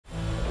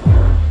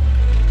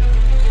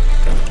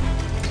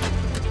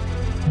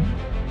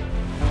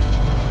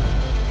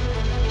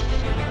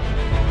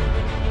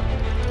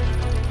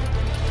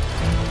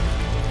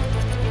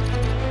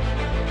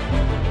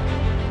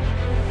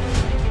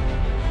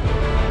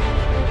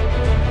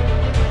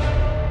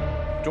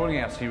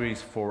Joining our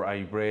series for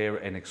a rare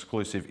and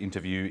exclusive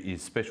interview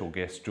is special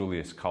guest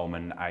Julius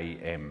Colman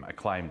AM,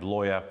 acclaimed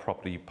lawyer,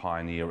 property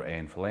pioneer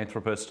and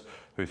philanthropist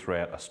who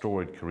throughout a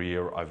storied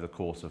career over the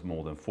course of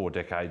more than 4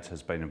 decades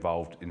has been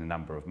involved in a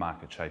number of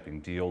market-shaping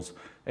deals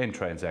and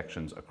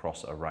transactions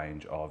across a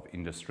range of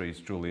industries.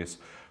 Julius,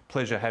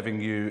 pleasure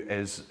having you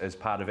as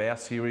part of our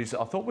series.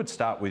 I thought we'd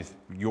start with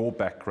your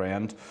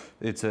background.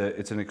 It's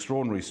an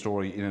extraordinary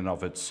story in and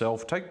of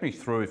itself. Take me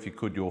through, if you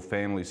could, your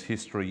family's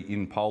history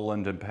in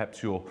Poland and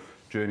perhaps your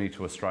journey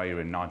to Australia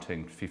in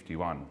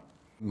 1951.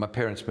 My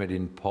parents met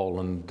in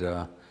Poland.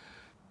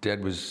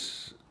 Dad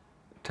was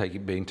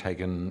being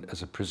taken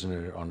as a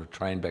prisoner on a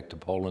train back to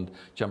Poland,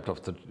 jumped off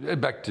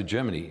back to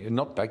Germany,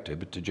 not back to,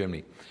 but to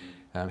Germany.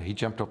 He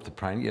jumped off the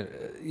train,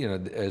 you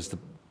know, as the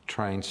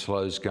train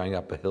slows going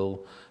up a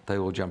hill, they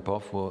all jump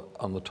off. Well,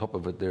 on the top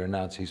of it, there are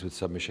Nazis with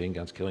submachine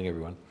guns killing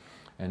everyone.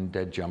 And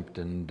Dad jumped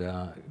and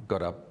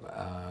got up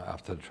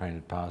after the train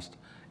had passed.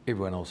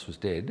 Everyone else was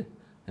dead,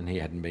 and he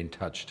hadn't been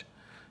touched.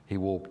 He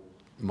walked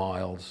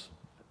miles,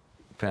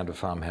 found a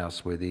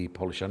farmhouse where the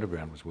Polish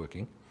Underground was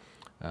working.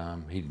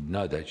 He didn't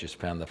know they just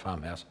found the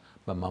farmhouse.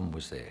 My mum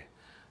was there.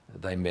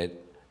 They met,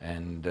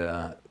 and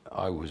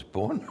I was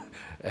born,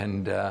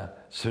 and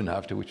soon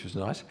after, which was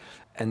nice.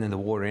 And then the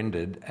war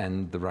ended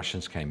and the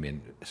Russians came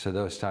in. So they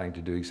were starting to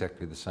do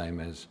exactly the same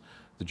as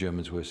the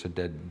Germans were, so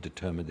Dad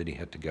determined that he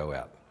had to go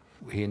out.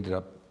 He ended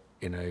up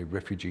in a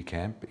refugee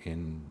camp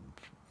in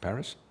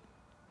Paris.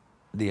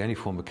 The only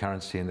form of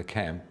currency in the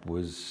camp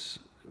was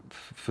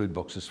food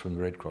boxes from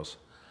the Red Cross.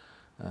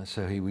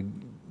 So he would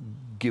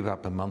give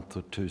up a month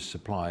or two's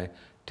supply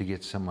to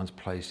get someone's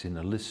place in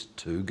a list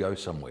to go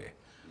somewhere.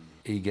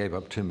 He gave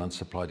up 2 months'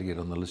 supply to get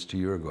on the list to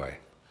Uruguay.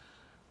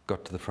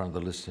 Got to the front of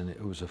the list and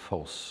it was a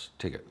false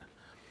ticket.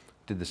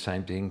 Did the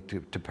same thing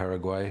to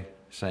Paraguay,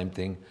 same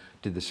thing.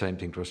 Did the same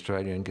thing to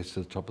Australia and gets to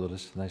the top of the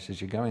list and they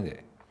says, you're going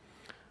there.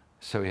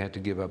 So he had to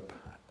give up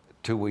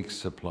 2 weeks'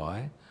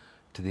 supply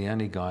to the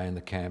only guy in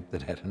the camp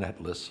that had an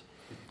atlas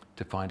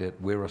to find out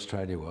where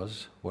Australia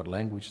was, what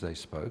language they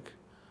spoke,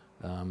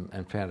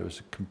 and found it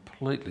was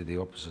completely the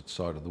opposite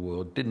side of the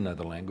world, didn't know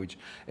the language,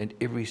 and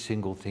every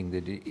single thing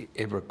that he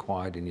ever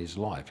acquired in his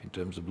life in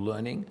terms of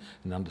learning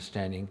and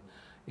understanding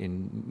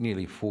in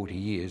nearly 40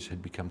 years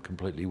had become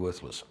completely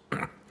worthless.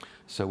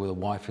 So with a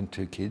wife and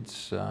 2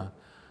 kids,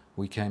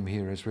 we came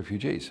here as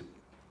refugees.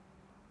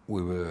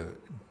 We were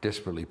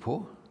desperately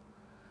poor,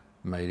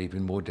 made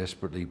even more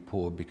desperately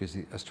poor because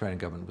the Australian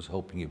government was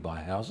helping you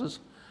buy houses,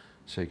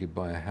 so you could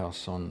buy a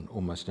house on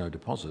almost no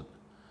deposit,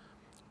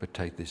 but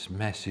take this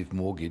massive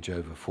mortgage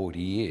over 40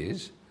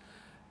 years.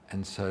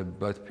 And so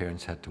both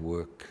parents had to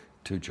work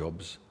 2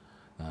 jobs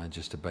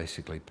just to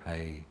basically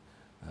pay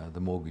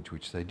the mortgage,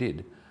 which they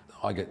did.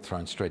 I get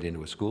thrown straight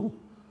into a school.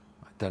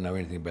 I don't know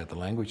anything about the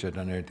language, I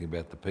don't know anything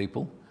about the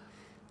people.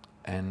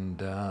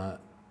 And I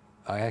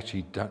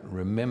actually don't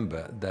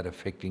remember that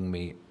affecting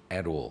me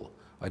at all.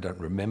 I don't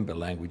remember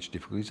language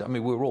difficulties. I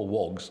mean, we were all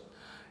WOGs.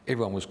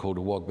 Everyone was called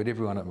a WOG, but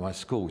everyone at my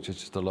school, which is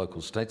just a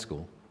local state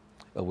school,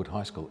 Elwood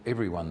High School,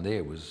 everyone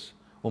there was,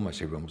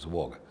 almost everyone was a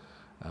WOG.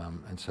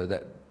 And so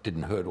that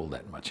didn't hurt all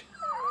that much.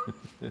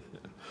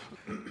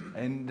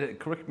 And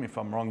correct me if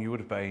I'm wrong, you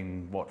would have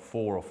been, what,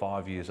 4 or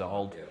 5 years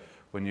old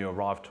when you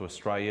arrived to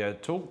Australia.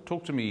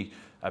 Talk to me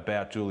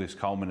about Julius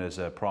Colman as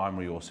a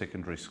primary or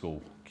secondary school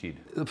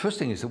kid. The first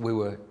thing is that we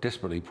were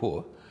desperately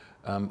poor.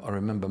 I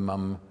remember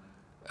Mum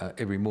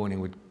every morning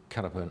would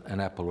cut up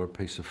an apple or a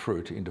piece of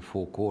fruit into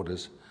 4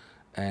 quarters,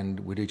 and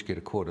we'd each get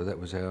a quarter. That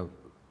was our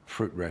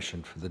fruit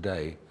ration for the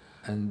day.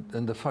 And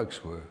the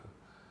folks were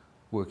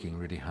working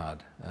really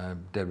hard.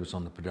 Dad was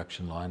on the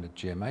production line at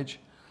GMH.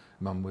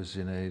 Mum was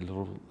in a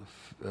little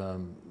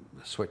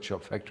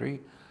sweatshop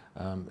factory,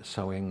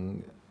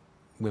 sewing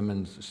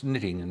women's,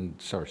 knitting and,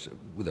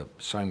 with a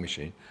sewing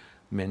machine,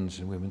 men's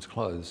and women's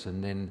clothes.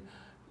 And then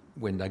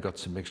when they got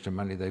some extra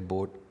money, they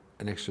bought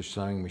an extra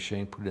sewing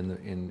machine, put it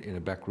in a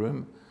back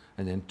room,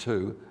 and then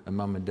 2, and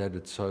Mum and Dad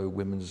would sew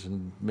women's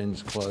and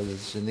men's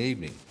clothes in the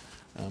evening.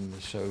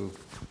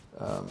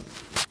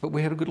 But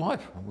we had a good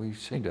life. We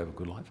seemed to have a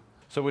good life.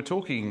 So we're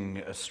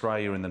talking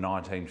Australia in the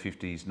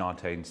 1950s,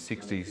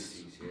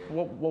 1960s.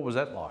 What was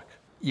that like?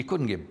 You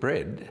couldn't get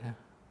bread.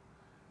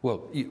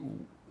 Well,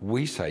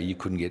 we say you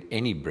couldn't get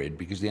any bread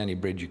because the only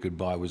bread you could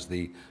buy was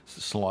the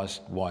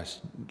sliced white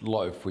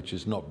loaf, which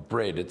is not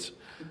bread, it's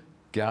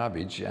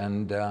garbage.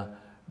 And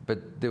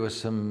but there were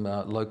some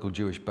local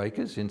Jewish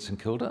bakers in St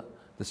Kilda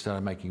that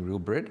started making real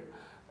bread,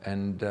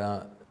 and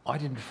I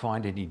didn't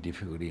find any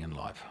difficulty in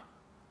life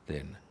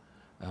then.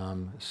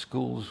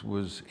 School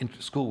was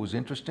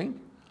interesting,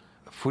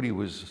 footy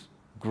was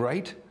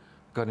great,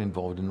 got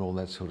involved in all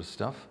that sort of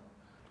stuff.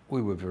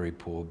 We were very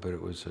poor, but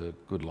it was a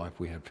good life.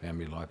 We had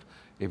family life.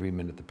 Every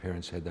minute the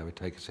parents had, they would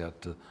take us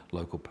out to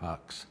local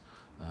parks.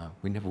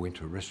 We never went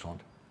to a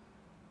restaurant.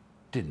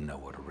 Didn't know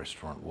what a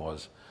restaurant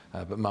was,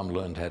 but Mum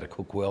learned how to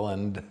cook well,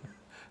 and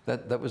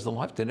that was the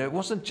life then. It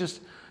wasn't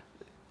just,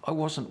 I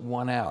wasn't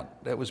one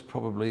out. That was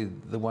probably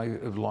the way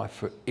of life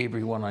for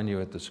everyone I knew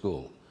at the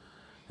school.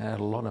 I had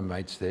a lot of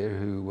mates there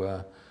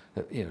who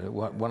You know,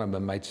 one of my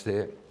mates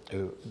there,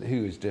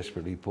 who is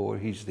desperately poor,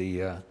 he's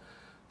the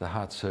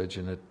heart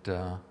surgeon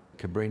at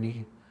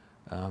Cabrini.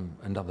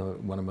 Another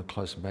one of my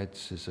close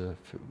mates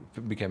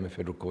became a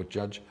federal court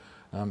judge.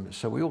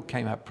 So we all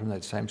came up from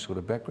that same sort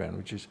of background,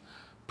 which is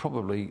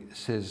probably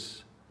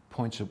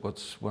points at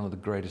what's one of the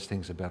greatest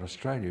things about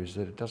Australia, is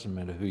that it doesn't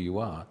matter who you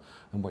are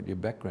and what your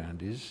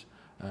background is,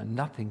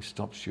 nothing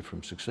stops you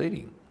from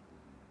succeeding.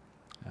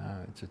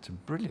 It's a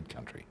brilliant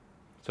country.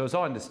 So as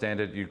I understand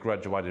it, you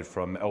graduated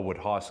from Elwood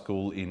High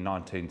School in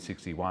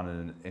 1961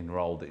 and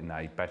enrolled in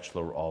a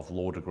Bachelor of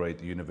Law degree at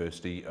the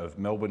University of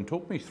Melbourne.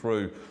 Talk me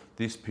through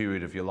this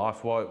period of your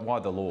life. Why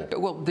the law?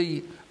 Well,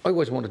 I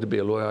always wanted to be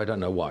a lawyer. I don't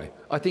know why.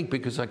 I think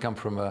because I come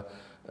from a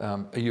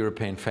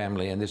European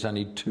family and there's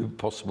only two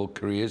possible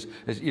careers.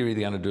 You're either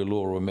going to do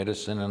law or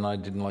medicine, and I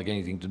didn't like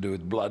anything to do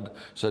with blood,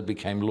 so it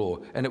became law.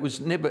 And it was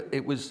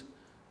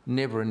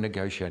never a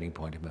negotiating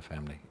point in my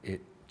family.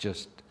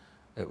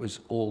 It was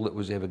all that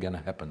was ever going to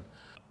happen.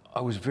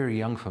 I was very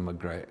young for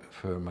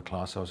my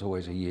class. I was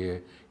always a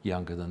year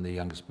younger than the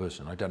youngest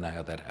person. I don't know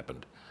how that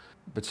happened.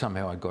 But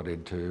somehow I got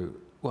into,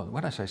 well,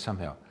 when I say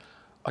somehow,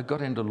 I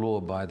got into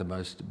law by the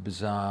most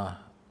bizarre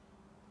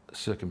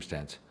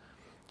circumstance.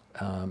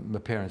 My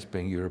parents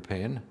being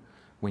European,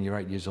 when you're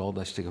 8 years old,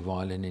 they stick a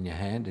violin in your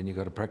hand and you've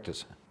got to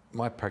practice.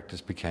 My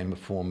practice became a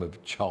form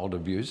of child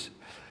abuse.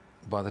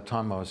 By the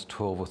time I was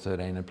 12 or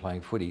 13 and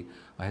playing footy,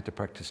 I had to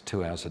practice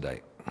 2 hours a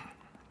day.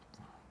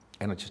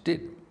 And I just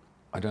did.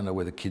 I don't know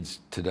whether kids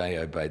today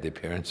obey their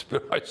parents,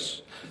 but I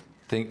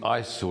think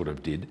I sort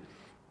of did.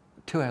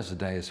 2 hours a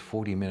day is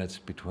 40 minutes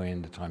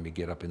between the time you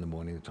get up in the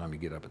morning and the time you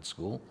get up at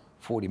school,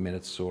 40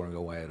 minutes sawing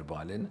away at a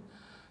violin,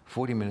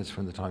 40 minutes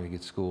from the time you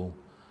get school,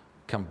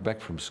 come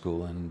back from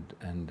school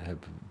and have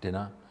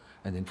dinner,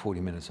 and then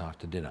 40 minutes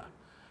after dinner.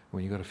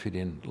 When you've got to fit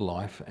in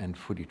life and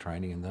footy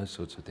training and those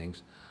sorts of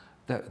things,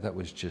 that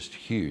was just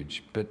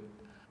huge. But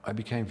I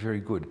became very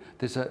good.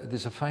 There's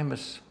a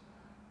famous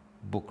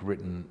book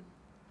written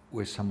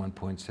where someone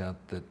points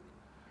out that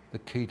the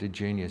key to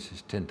genius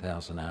is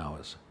 10,000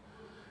 hours.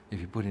 If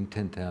you put in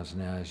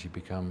 10,000 hours, you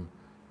become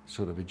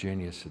sort of a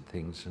genius at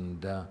things.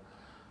 And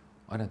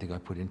I don't think I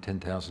put in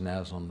 10,000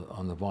 hours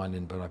on the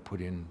violin, but I put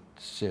in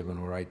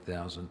 7,000 or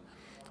 8,000.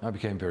 I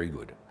became very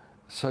good.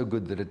 So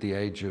good that at the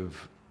age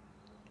of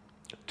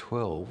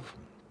 12,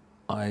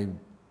 I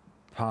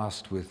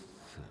passed with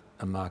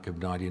a mark of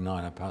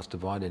 99. I passed a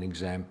violin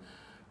exam,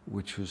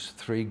 which was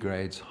 3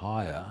 grades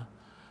higher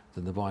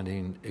than the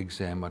violin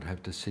exam I'd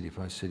have to sit if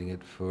I was sitting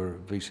it for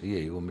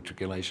VCE or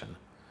matriculation.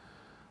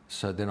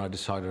 So then I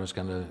decided I was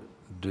going to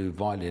do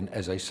violin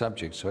as a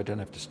subject, so I don't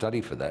have to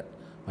study for that.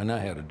 I know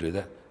how to do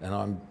that, and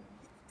I'm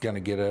going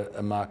to get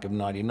a mark of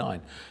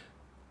 99.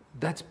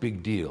 That's a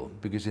big deal,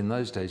 because in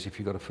those days, if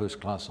you got a first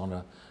class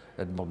honour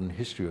at modern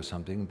history or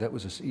something, that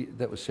was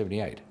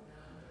 78.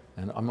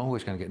 And I'm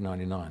always going to get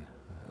 99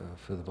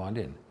 for the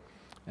violin.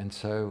 And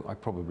so I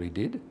probably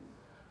did.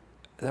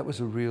 That was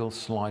a real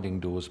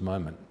sliding doors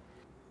moment.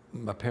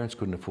 My parents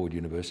couldn't afford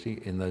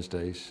university. In those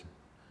days,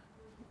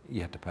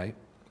 you had to pay.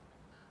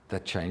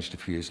 That changed a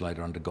few years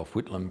later under Gough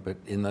Whitlam, but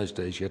in those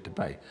days you had to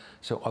pay.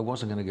 So I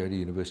wasn't going to go to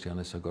university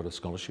unless I got a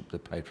scholarship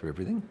that paid for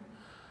everything.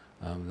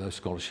 Those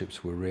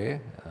scholarships were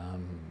rare,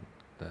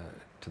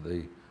 to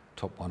the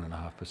top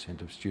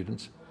 1.5% of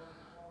students.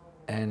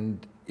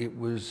 And it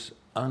was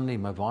only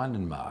my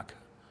violin mark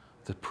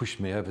that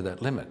pushed me over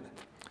that limit.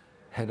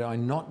 Had I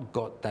not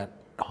got that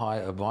high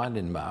a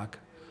violin mark,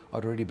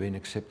 I'd already been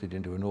accepted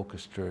into an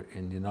orchestra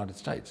in the United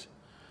States.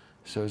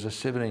 So as a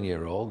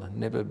 17-year-old,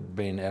 never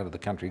been out of the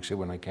country except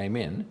when I came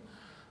in,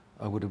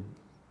 I would have,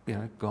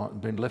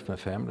 left my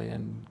family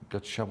and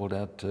got shoveled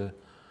out to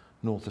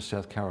North or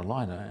South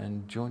Carolina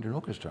and joined an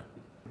orchestra.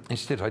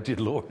 Instead, I did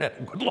law and had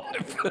a good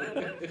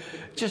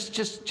life.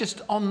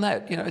 just on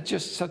that, it's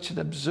just such an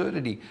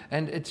absurdity.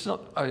 And it's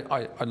not.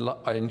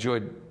 I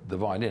enjoyed the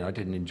violin. I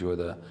didn't enjoy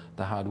the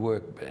hard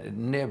work. But it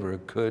never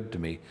occurred to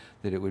me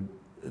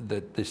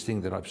that this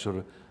thing that I've sort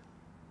of.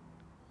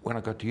 When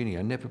I got to uni,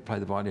 I never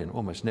played the violin.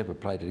 Almost never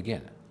played it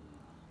again.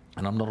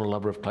 And I'm not a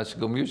lover of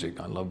classical music.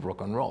 I love rock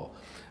and roll.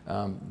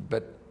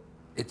 But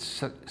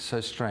it's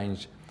so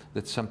strange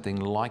that something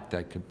like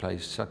that could play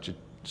such a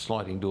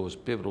sliding doors,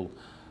 pivotal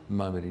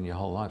moment in your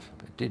whole life.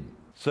 It did.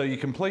 So you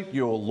complete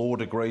your law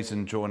degrees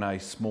and join a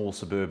small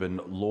suburban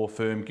law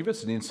firm. Give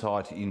us an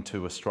insight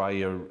into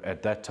Australia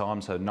at that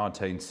time, so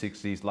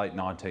 1960s, late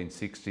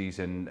 1960s,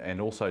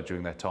 and also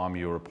during that time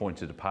you were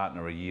appointed a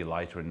partner a year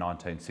later in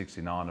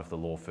 1969 of the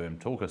law firm.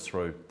 Talk us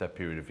through that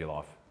period of your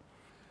life.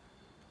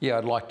 Yeah,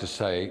 I'd like to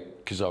say,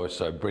 because I was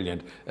so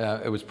brilliant,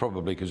 it was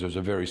probably because it was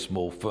a very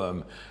small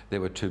firm.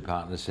 There were 2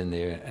 partners in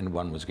there and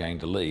one was going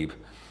to leave.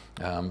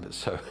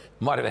 So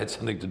might have had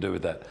something to do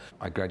with that.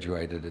 I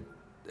graduated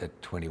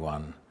at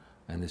 21,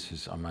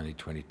 and I'm only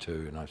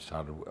 22, and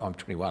I'm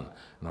 21,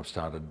 and I've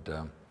started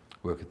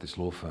work at this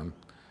law firm,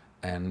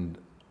 and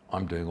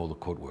I'm doing all the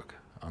court work.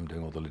 I'm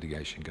doing all the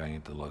litigation, going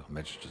into the local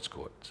magistrates'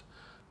 courts.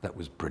 That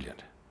was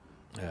brilliant.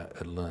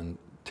 It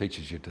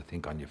teaches you to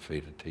think on your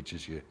feet. It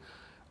teaches you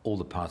all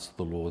the parts of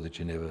the law that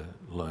you never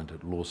learned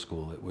at law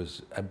school. It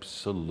was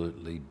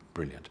absolutely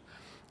brilliant.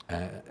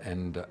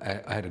 And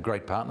I had a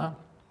great partner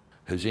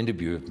whose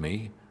interview of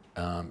me,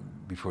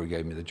 before he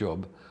gave me the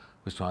job,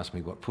 was to ask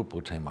me what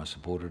football team I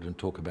supported and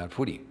talk about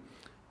footy,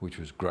 which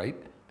was great.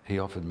 He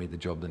offered me the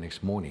job the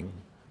next morning.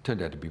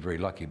 Turned out to be very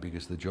lucky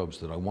because the jobs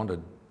that I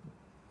wanted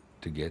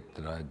to get,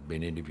 that I had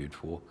been interviewed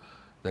for,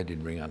 they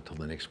didn't ring until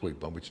the next week,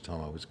 by which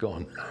time I was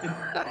gone.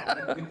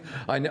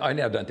 I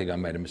now don't think I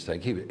made a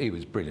mistake. He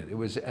was brilliant. It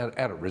was out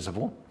at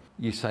Reservoir.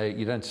 You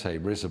don't say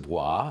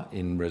reservoir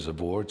in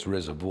reservoir, it's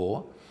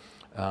reservoir.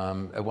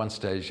 At one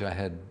stage I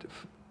had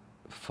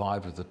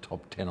 5 of the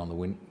top 10 on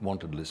the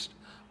wanted list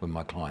were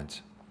my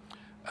clients.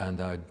 And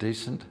they were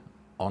decent,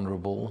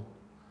 honourable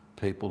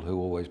people who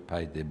always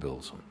paid their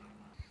bills.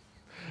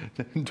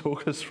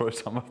 Talk us through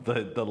some of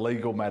the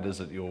legal matters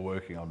that you're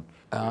working on.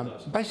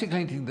 Basically,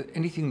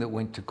 anything that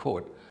went to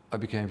court. I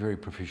became very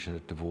proficient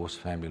at divorce,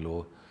 family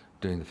law,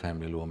 doing the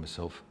family law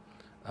myself.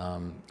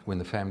 When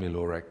the Family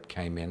Law Act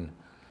came in,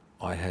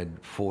 I had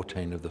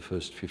 14 of the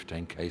first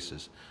 15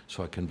 cases.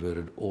 So I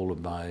converted all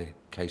of my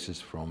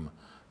cases from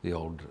the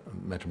old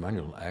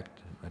Matrimonial Law Act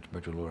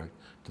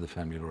to the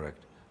Family Law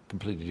Act.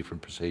 Completely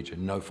different procedure,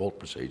 no fault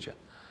procedure.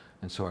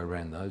 And so I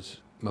ran those.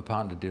 My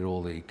partner did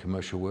all the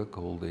commercial work,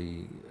 all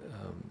the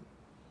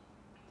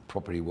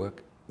property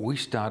work. We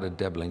started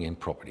dabbling in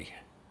property.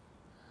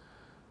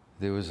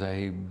 There was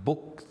a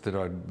book that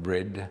I'd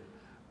read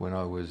when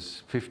I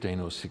was 15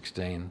 or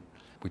 16,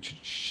 which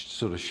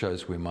sort of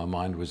shows where my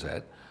mind was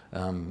at,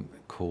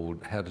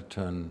 called How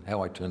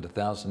I Turned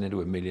 1,000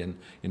 into a Million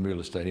in Real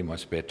Estate in My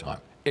Spare Time.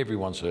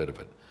 Everyone's heard of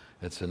it.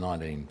 It's a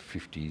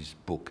 1950s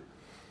book.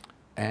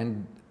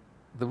 And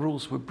the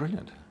rules were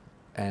brilliant.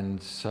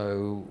 And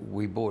so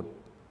we bought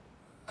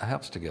a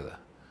house together,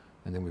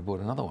 and then we bought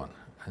another one,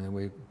 and then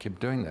we kept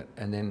doing that.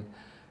 And then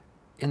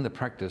in the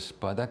practice,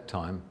 by that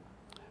time,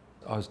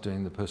 I was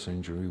doing the personal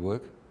injury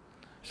work,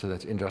 so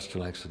that's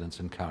industrial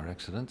accidents and car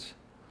accidents.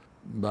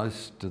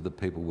 Most of the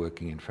people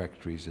working in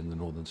factories in the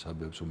northern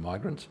suburbs were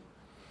migrants.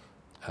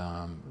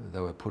 They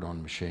were put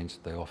on machines.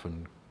 They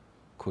often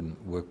couldn't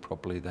work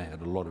properly. They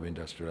had a lot of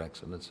industrial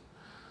accidents,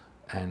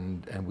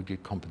 and we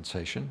get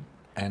compensation.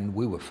 And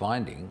we were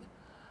finding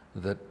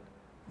that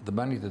the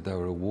money that they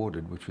were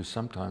awarded, which was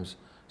sometimes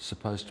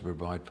supposed to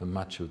provide for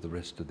much of the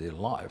rest of their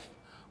life,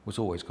 was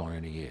always gone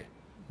in a year.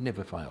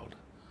 Never failed.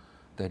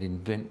 They'd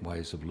invent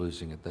ways of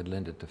losing it. They'd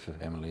lend it to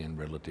family and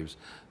relatives.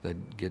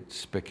 They'd get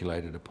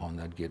speculated upon.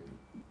 They'd get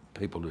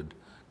people who'd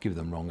give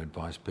them wrong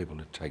advice, people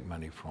who'd take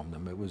money from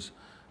them. It was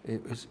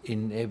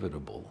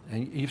inevitable.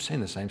 And you've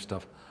seen the same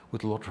stuff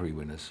with lottery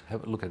winners.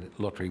 Have a look at it,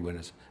 lottery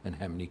winners and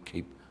how many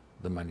keep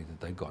the money that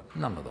they got.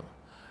 None of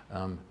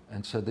them.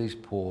 And so these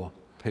poor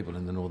people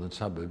in the northern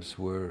suburbs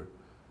were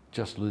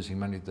just losing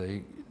money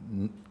they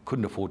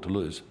couldn't afford to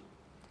lose.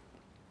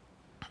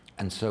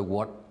 And so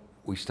what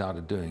we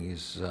started doing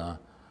is,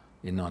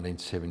 in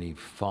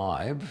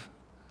 1975,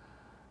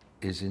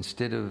 is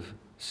instead of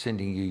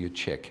sending you your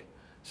cheque,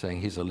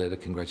 saying here's a letter,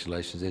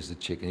 congratulations, there's the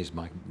cheque, and here's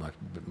my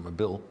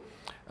bill,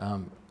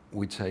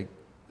 we'd say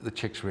the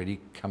cheque's ready,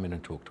 come in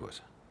and talk to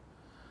us.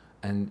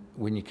 And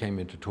when you came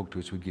in to talk to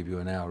us, we'd give you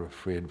an hour of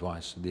free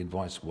advice. The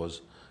advice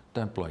was,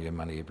 don't blow your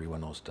money,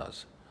 everyone else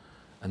does.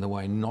 And the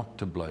way not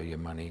to blow your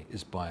money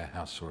is buy a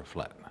house or a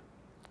flat.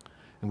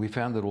 And we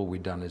found that all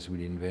we'd done is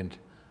we'd invented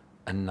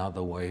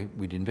another way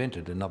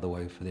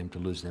for them to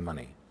lose their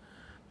money.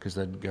 Because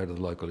they'd go to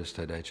the local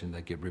estate agent,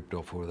 they'd get ripped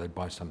off, or they'd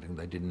buy something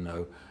they didn't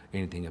know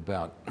anything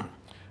about.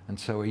 And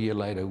so a year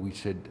later we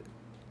said,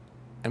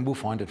 and we'll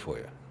find it for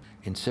you.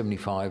 In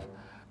 75,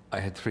 I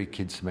had 3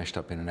 kids smashed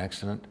up in an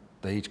accident.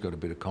 They each got a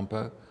bit of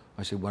compo.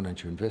 I said, why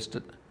don't you invest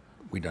it?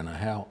 We don't know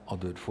how, I'll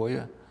do it for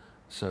you.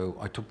 So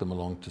I took them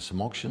along to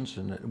some auctions,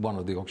 and at one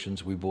of the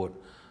auctions we bought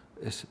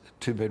a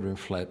 2-bedroom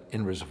flat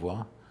in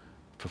Reservoir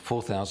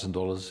for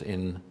 $4,000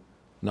 in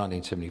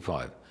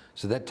 1975.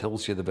 So that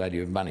tells you the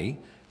value of money,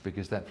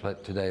 because that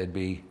flat today would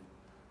be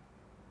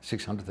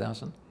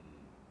 $600,000,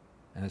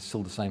 and it's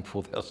still the same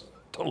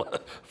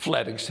 $4,000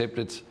 flat, except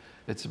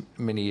it's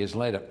many years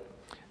later.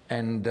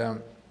 And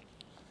the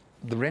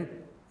rent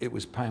it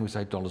was paying was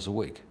 $8 a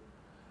week.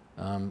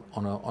 On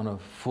a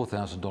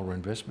 $4,000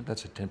 investment,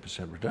 that's a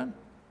 10% return.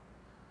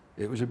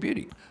 It was a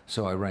beauty.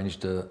 So I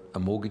arranged a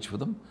mortgage for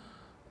them,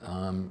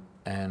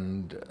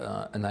 and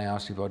they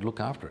asked if I'd look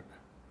after it.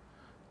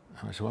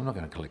 And I said, well, I'm not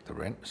going to collect the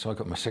rent. So I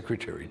got my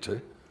secretary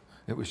to.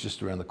 It was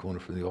just around the corner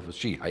from the office.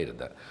 She hated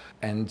that.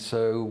 And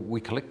so we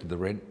collected the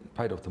rent,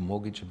 paid off the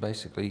mortgage, and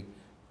basically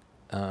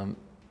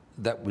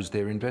that was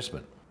their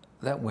investment.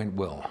 That went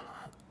well.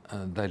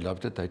 They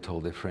loved it. They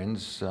told their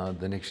friends.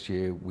 The next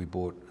year we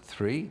bought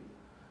 3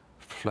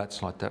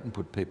 flats like that and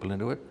put people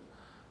into it.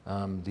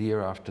 The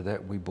year after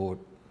that we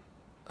bought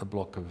a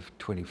block of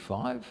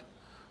 25.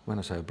 When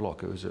I say a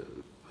block, it's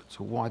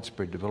a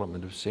widespread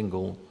development of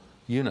single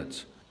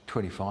units,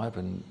 25,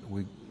 and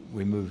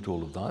we moved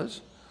all of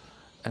those.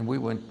 And we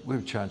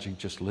were charging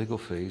just legal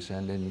fees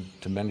and then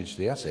to manage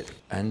the asset.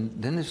 And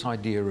then this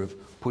idea of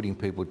putting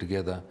people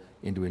together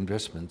into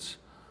investments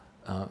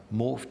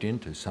morphed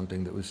into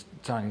something that was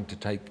starting to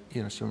take,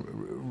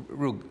 some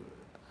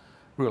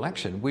real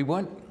action. We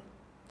weren't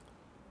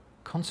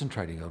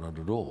concentrating on it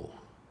at all.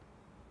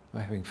 We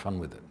were having fun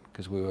with it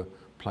because we were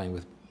playing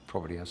with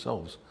property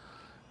ourselves.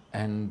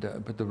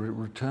 But the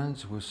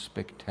returns were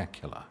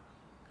spectacular.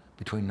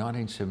 Between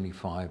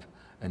 1975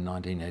 and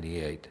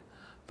 1988,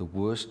 the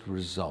worst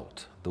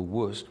result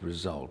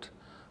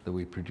that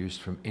we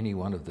produced from any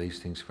one of these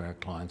things for our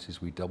clients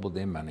is we doubled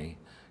their money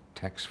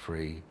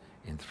tax-free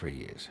in 3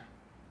 years.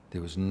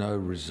 There was no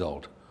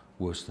result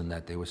worse than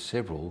that. There were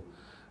several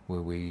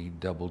where we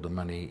doubled the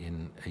money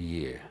in a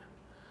year.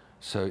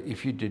 So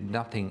if you did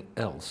nothing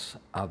else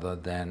other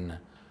than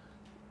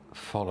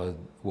follow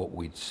what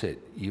we'd said,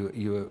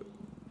 you were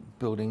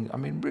building,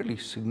 really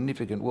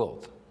significant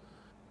wealth.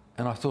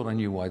 And I thought I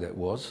knew why that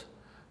was.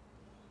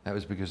 That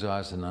was because I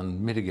was an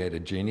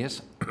unmitigated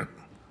genius.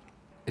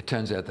 It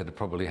turns out that it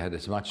probably had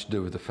as much to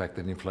do with the fact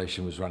that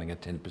inflation was running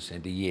at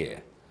 10% a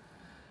year.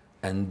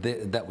 And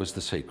that was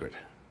the secret.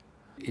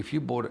 If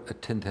you bought a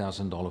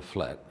 $10,000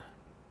 flat,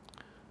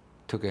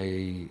 took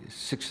a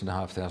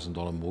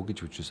 $6,500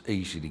 mortgage, which was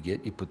easy to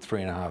get, you put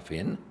 $3,500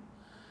 in.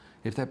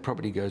 If that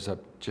property goes up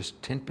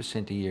just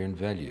 10% a year in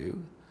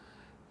value,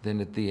 then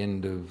at the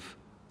end of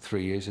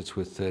 3 years, it's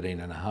worth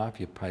 $13,500.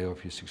 You pay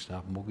off your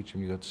 $6,500 mortgage,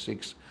 and you got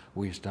 $6,000,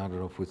 where you started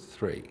off with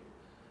 $3,000.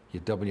 You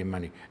double your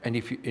money. And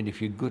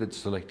if you're good at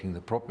selecting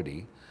the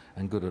property,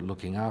 and good at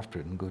looking after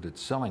it, and good at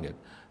selling it,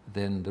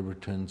 then the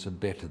returns are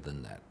better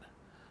than that.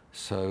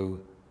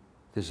 So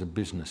there's a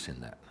business in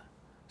that.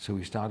 So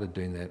we started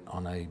doing that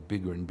on a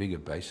bigger and bigger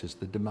basis.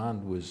 The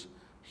demand was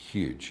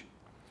huge.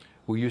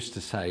 We used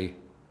to say,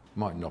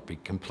 might not be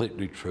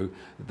completely true,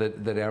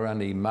 that our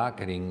only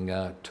marketing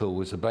tool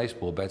was a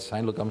baseball bat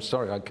saying, look, I'm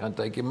sorry, I can't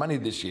take your money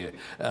this year.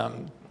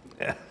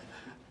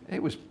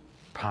 It was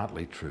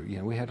partly true.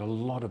 We had a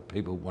lot of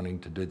people wanting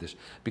to do this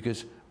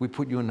because we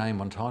put your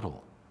name on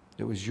title.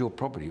 It was your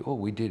property. All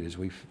we did is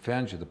we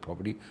found you the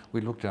property,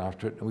 we looked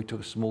after it, and we took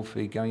a small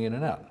fee going in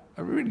and out,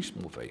 a really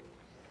small fee.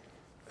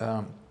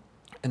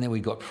 And then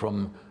we got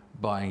from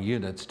buying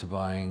units to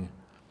buying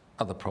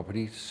other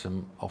properties,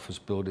 some office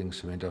buildings,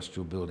 some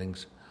industrial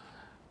buildings,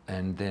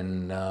 and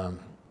then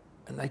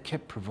and they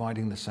kept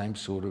providing the same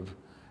sort of,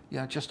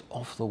 just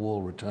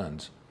off-the-wall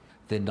returns.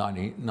 Then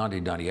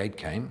 1998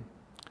 came,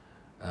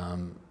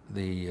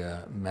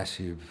 the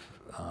massive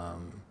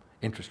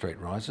interest rate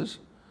rises,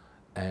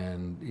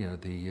 and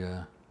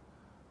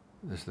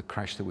there's the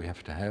crash that we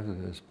have to have,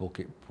 as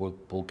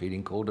Paul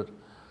Keating called it,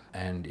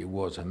 and it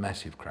was a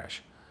massive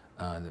crash,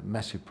 the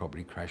massive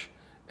property crash,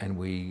 and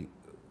we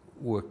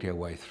worked our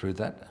way through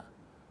that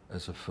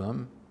as a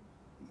firm.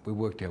 We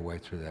worked our way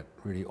through that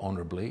really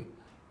honourably.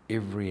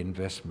 Every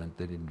investment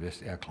that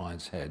our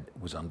clients had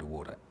was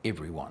underwater,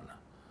 every one.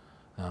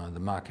 The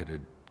market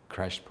had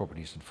crashed,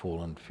 properties had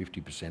fallen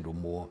 50% or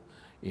more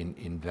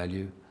in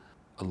value.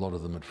 A lot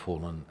of them had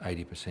fallen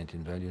 80%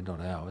 in value,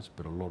 not ours,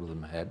 but a lot of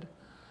them had,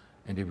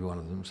 and every one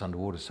of them was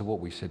underwater. So what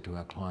we said to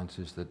our clients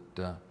is that,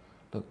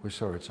 look, we're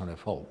sorry, it's not our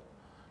fault.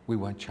 We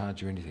won't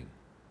charge you anything.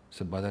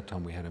 So by that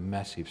time we had a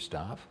massive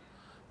staff,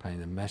 paying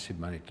them massive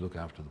money to look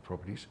after the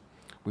properties.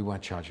 We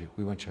won't charge you.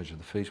 We won't charge you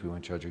the fees. We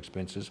won't charge you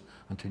expenses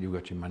until you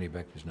got your money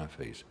back. There's no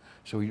fees.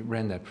 So we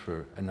ran that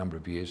for a number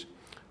of years.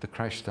 The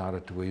crash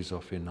started to ease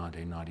off in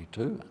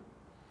 1992,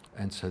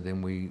 and so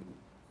then we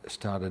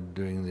started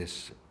doing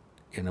this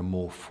in a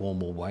more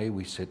formal way.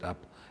 We set up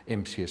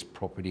MCS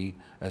Property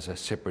as a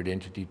separate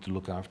entity to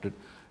look after it.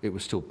 It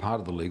was still part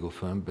of the legal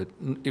firm, but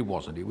it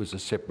wasn't. It was a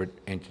separate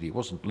entity. It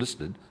wasn't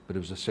listed, but it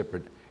was a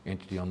separate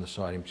entity on the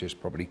side, MCS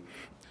Property.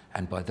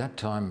 And by that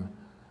time,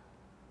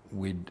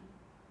 we'd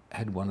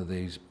had one of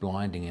these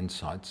blinding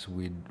insights.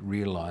 We'd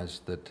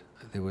realised that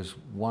there was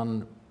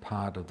one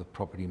part of the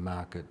property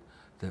market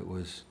that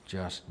was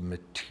just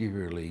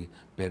materially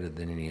better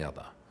than any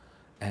other,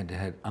 and it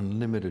had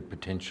unlimited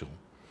potential,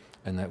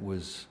 and that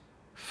was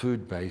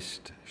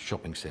food-based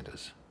shopping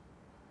centres.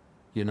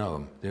 You know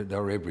them,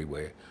 they're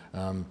everywhere.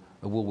 A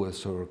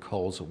Woolworths or a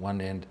Coles at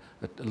one end,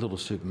 a little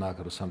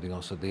supermarket or something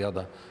else at the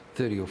other,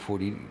 30 or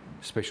 40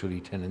 specialty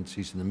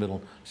tenancies in the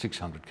middle,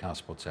 600 car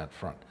spots out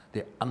front.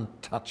 They're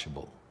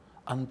untouchable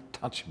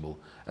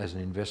as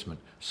an investment,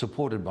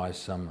 supported by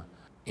some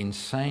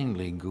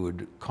insanely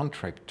good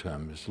contract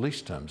terms,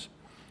 lease terms,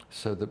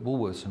 so that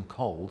Woolworths and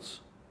Coles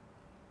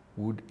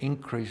would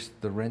increase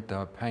the rent they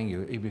were paying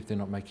you even if they're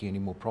not making any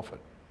more profit,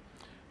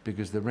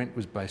 because the rent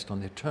was based on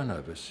their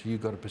turnover, so you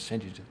got a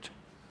percentage of it.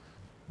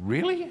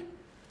 Really?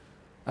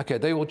 Okay,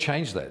 they all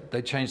changed that.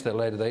 They changed that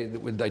later.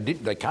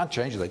 They can't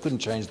change it. They couldn't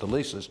change the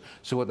leases.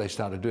 So what they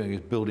started doing is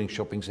building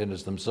shopping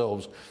centres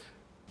themselves,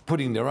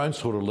 putting their own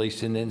sort of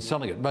lease in, then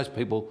selling it. Most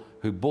people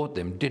who bought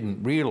them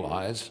didn't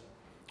realise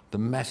the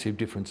massive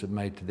difference it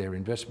made to their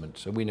investment.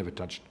 So we never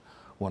touched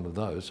one of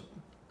those.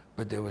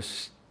 But there were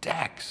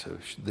stacks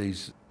of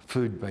these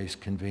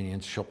food-based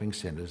convenience shopping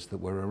centres that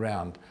were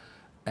around,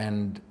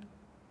 and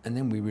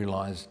then we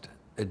realised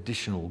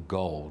additional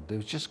gold. There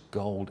was just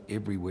gold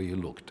everywhere you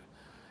looked.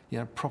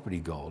 Property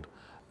gold.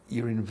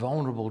 You're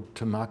invulnerable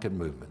to market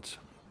movements.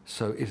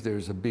 So if there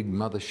is a big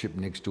mothership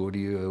next door to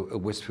you, a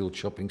Westfield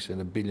shopping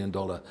centre, $1 billion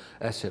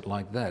asset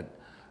like that,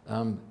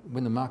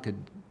 when the market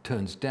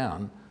turns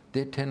down,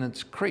 their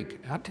tenants creak.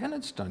 Our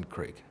tenants don't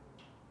creak.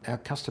 Our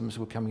customers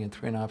were coming in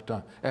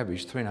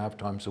average 3.5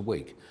 times a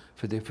week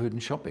for their food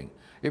and shopping.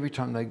 Every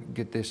time they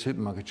get their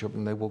supermarket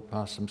shopping, they walk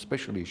past some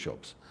specialty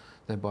shops.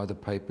 They buy the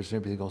papers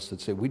and everything else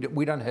that's there. We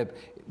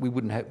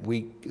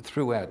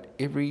threw out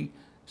every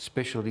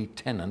specialty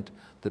tenant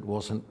that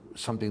wasn't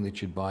something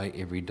that you'd buy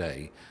every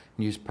day.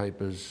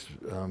 Newspapers,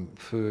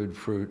 food,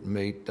 fruit,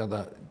 meat,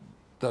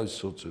 those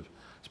sorts of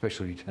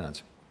specialty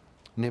tenants.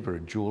 Never a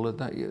jeweller.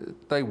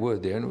 They were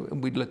there,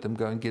 and we'd let them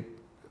go and get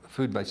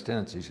food-based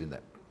tenancies in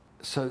that.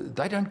 So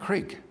they don't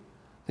creak.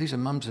 These are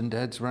mums and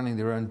dads running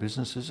their own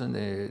businesses, and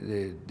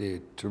they're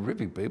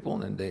terrific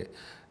people, and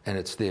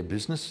it's their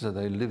business, so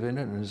they live in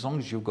it. And as long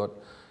as you've got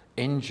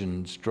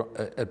engines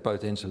at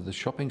both ends of the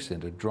shopping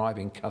centre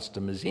driving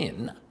customers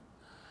in,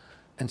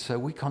 and so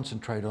we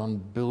concentrate on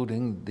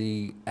building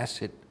the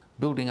asset,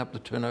 building up the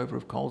turnover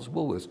of Coles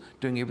Woolworths,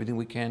 doing everything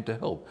we can to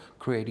help,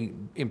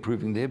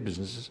 improving their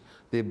businesses,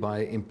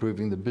 thereby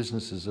improving the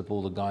businesses of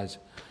all the guys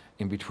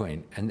in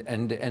between.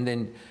 And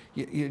then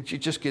you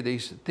just get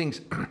these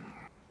things.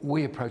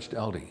 We approached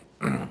Aldi.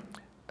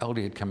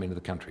 Aldi had come into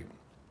the country.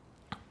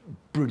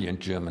 Brilliant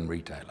German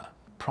retailer.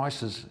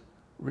 Prices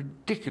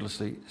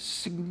ridiculously,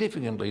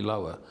 significantly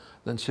lower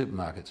than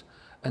supermarkets.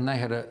 And they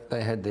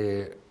had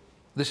their,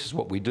 this is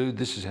what we do,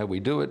 this is how we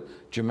do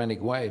it,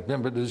 Germanic way,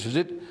 remember this is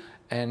it.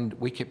 And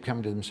we kept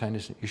coming to them saying,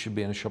 listen, you should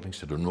be in a shopping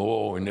centre.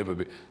 No, never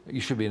be.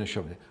 You should be in a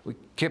shopping centre. We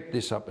kept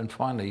this up, and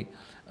finally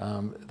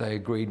they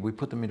agreed. We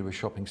put them into a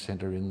shopping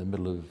centre in the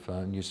middle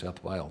of New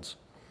South Wales.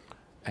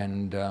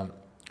 And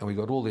we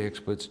got all the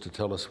experts to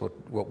tell us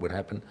what would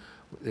happen.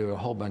 There were a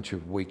whole bunch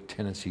of weak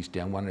tenancies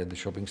down one end of the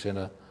shopping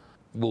centre,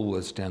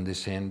 Woolworths down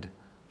this end,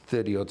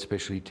 30-odd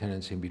specialty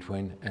tenants in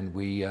between, and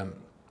we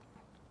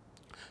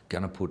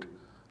going to put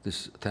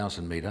this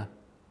 1,000-metre,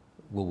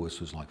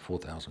 Woolworths was like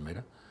 4,000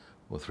 metre,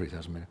 or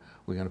 3,000 metre.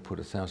 We're going to put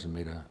a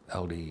 1,000-metre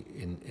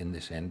Aldi in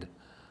this end,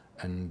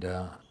 and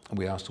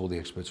we asked all the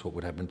experts what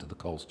would happen to the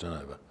Coles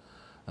turnover.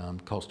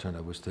 Coles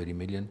turnover was 30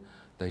 million.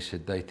 They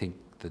said they think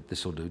that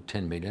this will do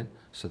 10 million,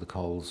 so the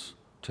Coles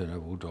turnover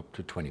will drop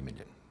to 20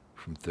 million,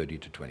 from 30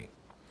 to 20.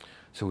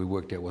 So we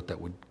worked out what that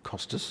would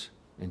cost us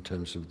in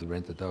terms of the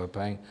rent that they were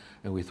paying,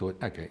 and we thought,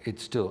 okay,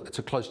 it's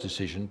a close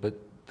decision, but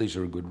these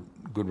are a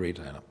good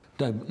retailer.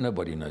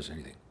 Nobody knows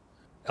anything.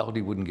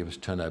 Aldi wouldn't give us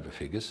turnover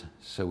figures,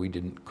 so we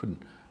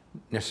couldn't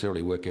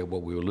necessarily work out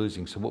what we were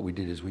losing. So what we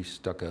did is we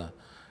stuck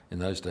in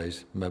those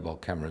days, mobile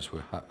cameras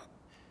were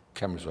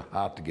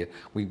hard to get.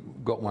 We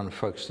got one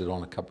focused it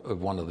on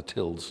one of the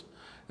tills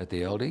at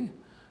the Aldi,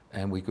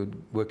 and we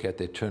could work out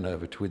their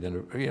turnover to within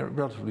a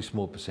relatively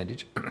small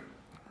percentage.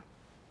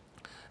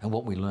 And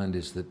what we learned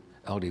is that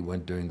Aldi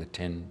weren't doing the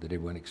 10 that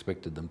everyone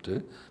expected them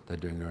to. They're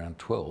doing around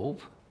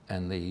 12,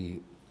 and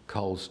the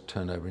Coles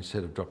turnover,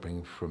 instead of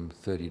dropping from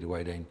 30 to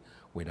 18,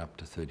 went up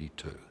to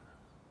 32.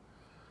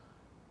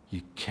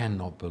 You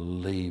cannot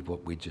believe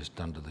what we'd just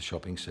done to the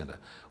shopping centre.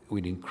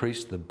 We'd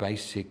increased the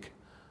basic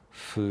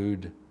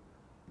food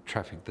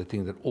traffic, the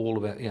thing that all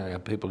of our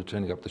people are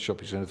turning up to the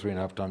shopping centre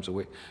 3.5 times a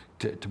week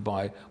to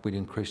buy. We'd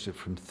increased it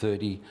from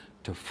 30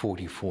 to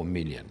 44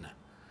 million.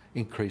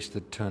 Increased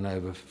the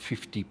turnover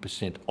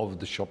 50% of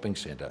the shopping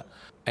centre.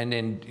 And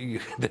then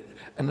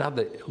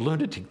another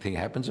lunatic thing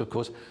happens, of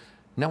course.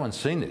 No one's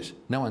seen this.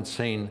 No one's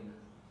seen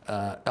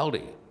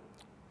Aldi.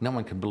 No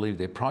one can believe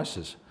their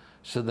prices.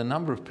 So the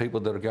number of people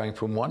that are going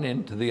from one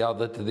end to the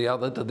other, to the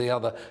other, to the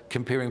other,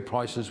 comparing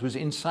prices was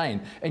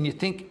insane. And you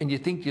think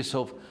to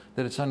yourself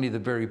that it's only the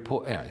very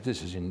poor.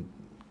 This is in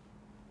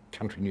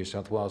country New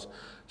South Wales,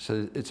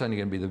 so it's only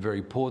going to be the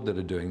very poor that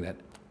are doing that.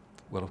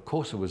 Well, of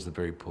course it was the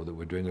very poor that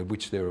were doing it,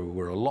 which there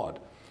were a lot.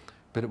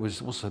 But it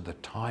was also the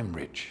time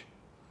rich.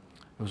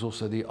 It was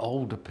also the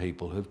older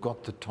people who've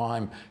got the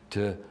time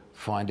to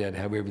find out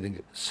how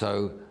everything.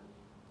 So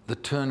the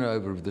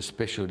turnover of the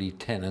specialty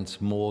tenants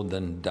more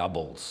than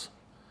doubles.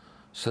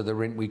 So the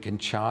rent we can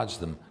charge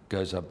them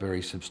goes up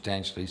very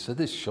substantially. So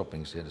this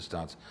shopping centre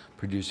starts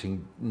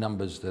producing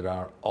numbers that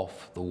are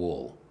off the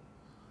wall.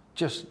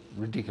 Just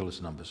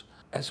ridiculous numbers.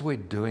 As we're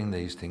doing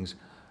these things,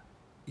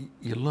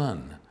 you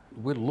learn.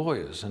 We're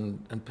lawyers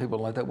and people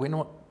like that. We're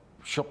not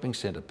shopping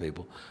centre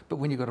people. But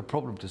when you've got a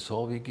problem to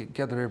solve, you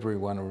gather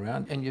everyone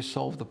around and you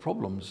solve the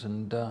problems.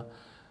 And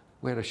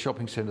we had a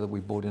shopping centre that we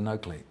bought in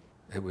Oakley.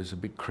 It was a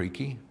bit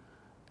creaky.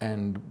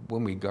 And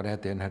when we got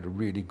out there and had a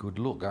really good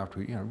look,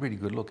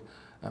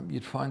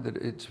 you'd find that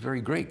it's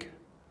very Greek.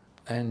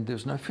 And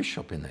there's no fish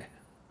shop in there.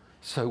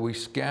 So we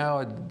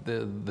scoured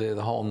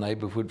the whole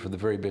neighbourhood for the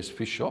very best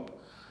fish shop.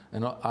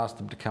 And I asked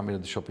them to come into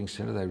the shopping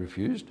centre. They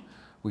refused.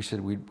 We said,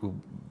 we'll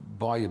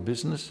buy your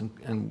business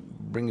and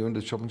bring you into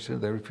the shopping centre.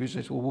 They refused.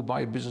 They said, well, we'll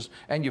buy your business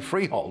and your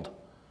freehold.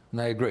 And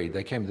they agreed.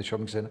 They came to the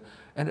shopping centre.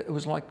 And it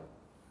was like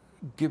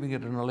giving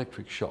it an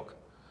electric shock.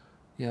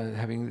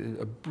 Having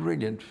a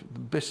brilliant,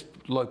 best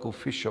local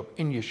fish shop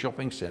in your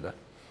shopping centre.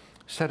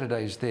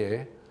 Saturdays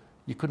there,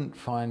 you couldn't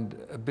find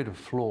a bit of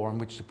floor on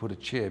which to put a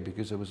chair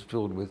because it was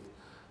filled with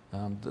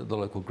the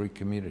local Greek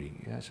community.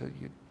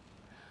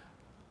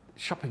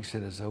 Shopping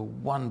centres are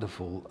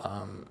wonderful,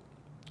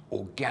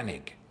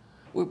 organic.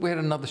 We had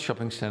another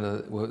shopping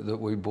centre that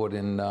we bought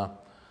in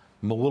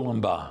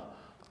Murwillumbah,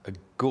 a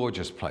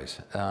gorgeous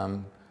place,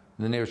 the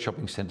nearest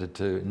shopping centre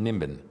to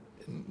Nimbin,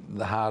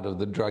 the heart of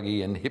the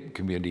druggy and hip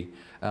community.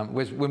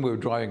 When we were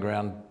driving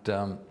around,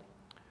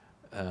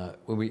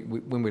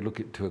 when we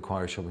look to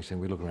acquire a shopping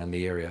centre, we look around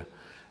the area,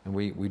 and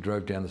we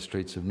drove down the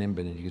streets of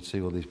Nimbin, and you could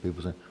see all these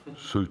people saying,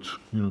 suits,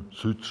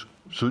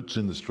 suits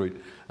in the street.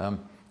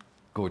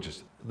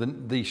 Gorgeous.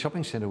 The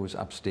shopping centre was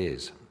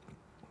upstairs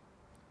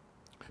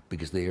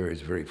because the area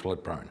is very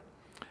flood prone.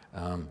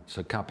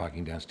 So car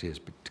parking downstairs,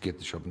 but to get to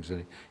the shopping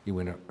centre, you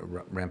went a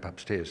ramp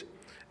upstairs.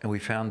 And we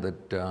found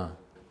that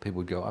people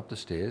would go up the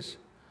stairs,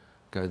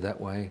 go that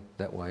way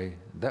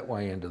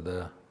into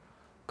the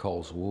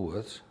Coles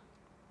Woolworths,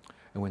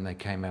 and when they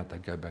came out,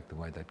 they'd go back the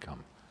way they'd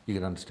come. You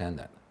could understand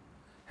that.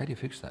 How do you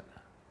fix that?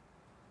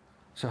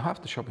 So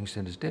half the shopping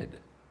centre's dead.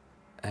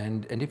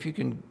 And if you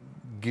can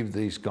give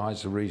these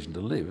guys a reason to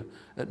live,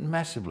 it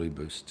massively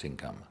boosts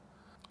income.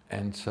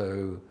 And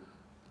so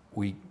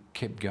we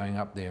kept going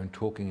up there and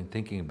talking and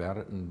thinking about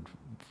it, and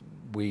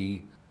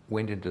we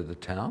went into the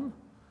town.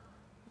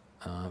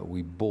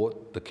 We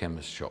bought the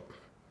chemist shop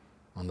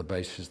on the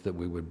basis that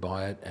we would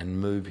buy it and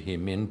move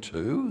him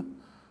into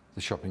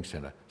the shopping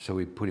centre. So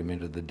we put him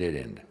into the dead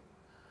end,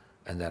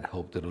 and that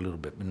helped it a little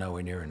bit, but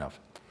nowhere near enough.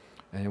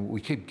 And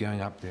we kept going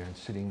up there and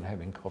sitting and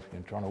having coffee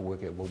and trying to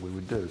work out what we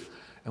would do.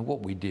 And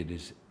what we did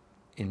is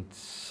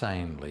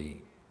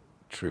insanely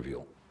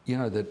trivial. You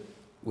know that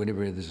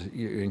whenever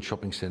you're in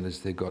shopping centres,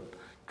 they've got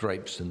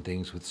drapes and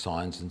things with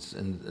signs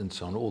and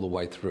so on all the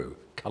way through,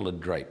 coloured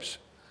drapes.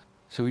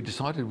 So we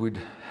decided we'd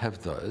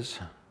have those,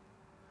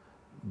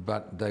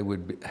 but they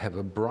would have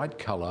a bright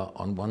colour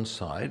on one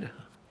side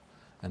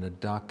and a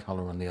dark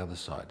colour on the other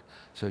side.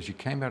 So as you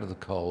came out of the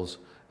Coles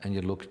and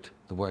you looked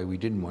the way we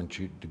didn't want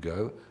you to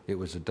go, it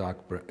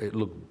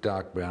looked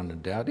dark brown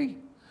and dowdy.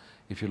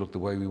 If you looked the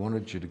way we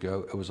wanted you to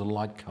go, it was a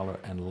light colour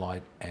and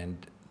light,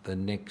 and the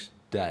next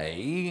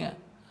day,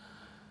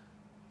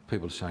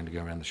 people are starting to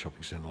go around the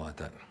shopping centre like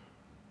that.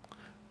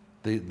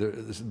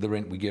 The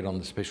rent we get on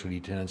the specialty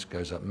tenants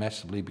goes up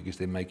massively because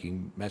they're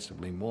making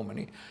massively more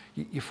money.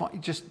 You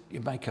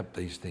make up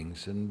these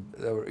things, and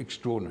they were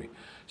extraordinary.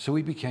 So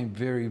we became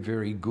very,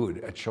 very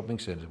good at shopping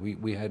centres.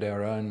 We had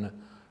our own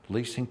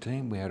leasing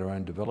team, we had our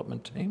own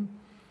development team.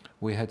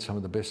 We had some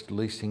of the best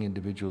leasing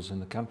individuals in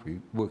the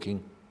country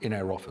working in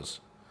our office.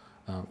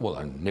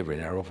 Well, never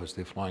in our office,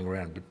 they're flying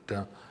around,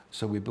 but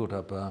so we built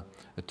up a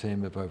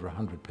team of over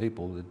 100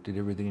 people that did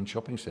everything in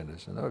shopping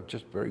centres, and they were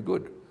just very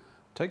good.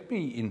 Take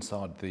me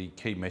inside the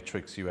key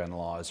metrics you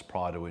analysed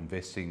prior to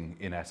investing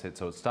in assets.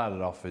 So it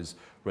started off as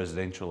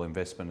residential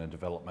investment and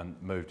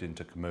development, moved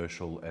into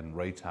commercial and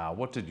retail.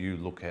 What did you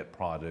look at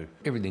prior to?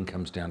 Everything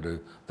comes down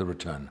to the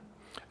return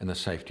and the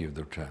safety of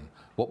the return.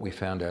 What we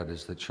found out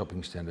is that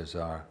shopping centres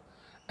are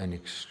an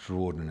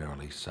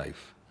extraordinarily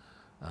safe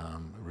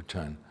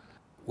return.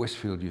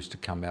 Westfield used to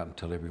come out and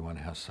tell everyone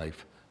how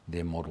safe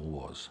their model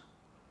was.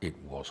 It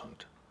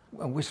wasn't.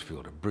 Well,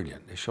 Westfield are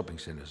brilliant, their shopping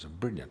centres are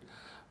brilliant,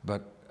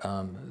 but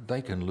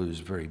they can lose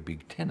very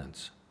big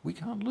tenants. We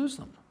can't lose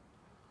them.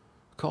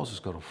 Coles has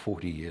got a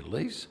 40-year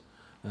lease.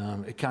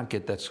 It can't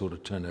get that sort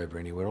of turnover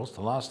anywhere else.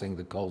 The last thing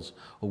that Coles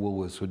or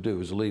Woolworths would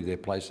do is leave their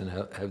place and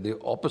have the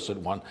opposite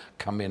one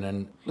come in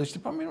and lease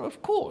it. I mean,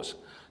 of course.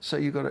 So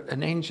you've got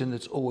an engine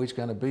that's always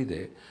going to be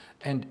there.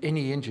 And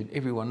any engine,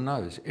 everyone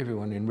knows,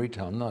 everyone in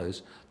retail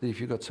knows that if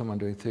you've got someone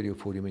doing 30 or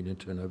 40 million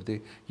turnover there,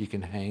 you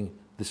can hang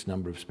this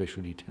number of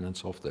specialty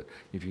tenants off that.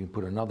 If you can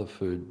put another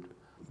food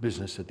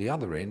business at the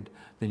other end,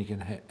 then you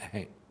can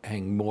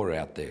hang more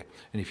out there.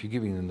 And if you're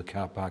giving them the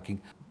car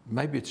parking,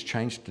 maybe it's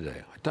changed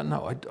today. I don't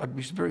know. I'd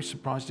be very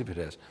surprised if it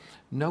has.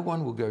 No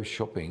one will go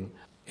shopping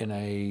in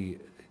a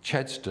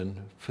Chadstone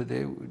for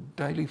their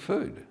daily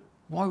food.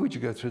 Why would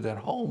you go through that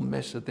whole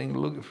mess of thing,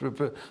 look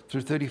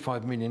through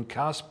 35 million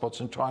car spots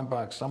and try and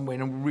park somewhere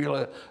and reel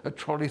a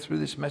trolley through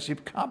this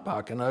massive car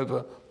park and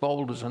over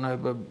boulders and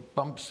over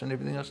bumps and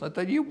everything else like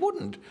that? You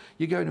wouldn't.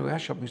 You go to our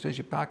shopping centres,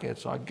 you park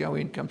outside, go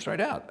in, come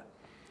straight out.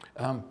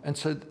 And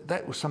so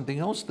that was something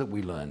else that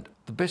we learned.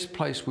 The best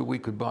place where we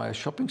could buy a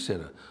shopping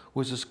centre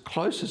was as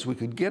close as we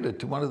could get it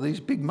to one of these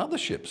big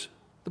motherships.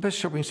 The best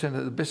shopping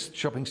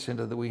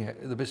centre that we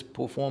had, the best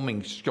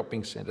performing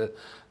shopping centre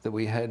that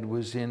we had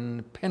was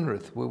in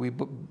Penrith, where we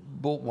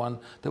bought one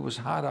that was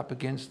hard up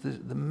against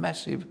the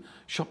massive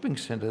shopping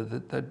centre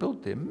that they'd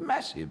built there,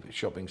 massive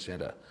shopping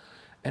centre.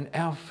 And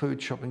our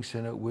food shopping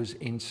centre was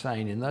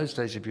insane. In those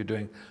days, if you're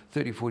doing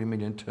 30, 40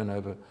 million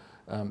turnover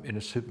in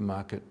a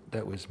supermarket,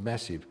 that was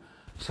massive.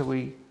 So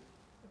we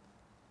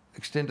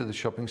extended the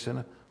shopping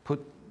centre,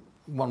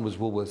 one was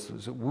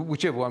Woolworths,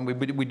 whichever one,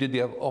 we did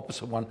the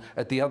opposite one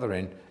at the other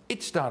end.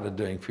 It started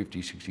doing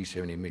 50, 60,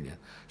 70 million.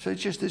 So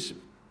it's just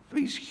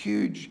these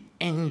huge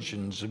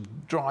engines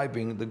of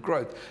driving the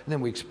growth. And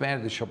then we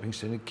expanded the shopping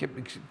centre,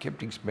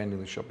 kept expanding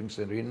the shopping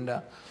centre.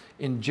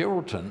 In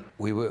Geraldton,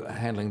 we were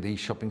handling the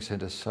shopping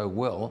centre so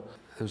well.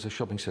 There was a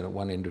shopping centre at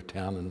one end of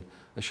town and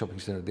a shopping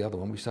centre at the other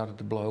one. We started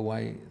to blow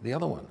away the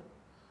other one.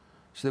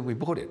 So then we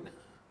bought it.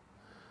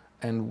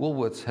 And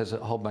Woolworths has a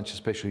whole bunch of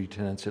specialty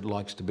tenants it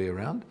likes to be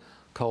around.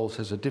 Coles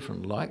has a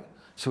different like.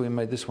 So we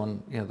made this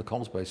one, the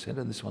Coles-based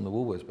centre, and this one the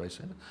Woolworths-based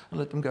centre, and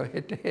let them go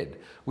head to head,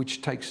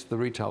 which takes the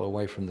retail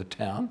away from the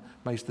town,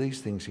 makes these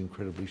things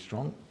incredibly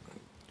strong.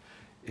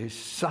 It's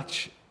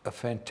such a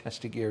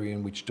fantastic area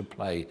in which to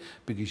play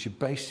because you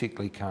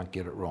basically can't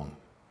get it wrong.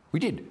 We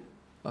did.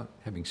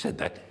 Having said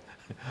that,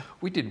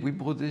 we did. We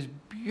bought this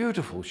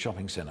beautiful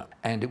shopping centre,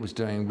 and it was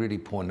doing really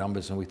poor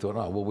numbers, and we thought,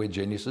 oh, well, we're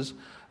geniuses.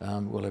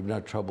 We'll have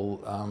no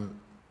trouble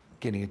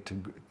getting it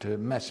to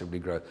massively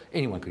grow.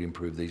 Anyone could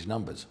improve these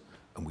numbers.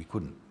 And we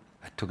couldn't.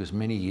 It took us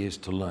many years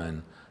to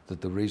learn that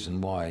the reason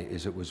why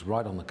is it was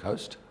right on the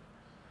coast,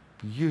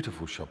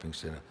 beautiful shopping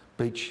centre,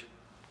 beach,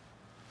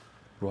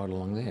 right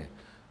along there.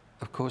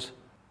 Of course,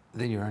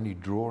 then you're only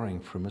drawing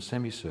from a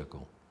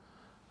semicircle.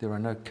 There are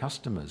no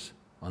customers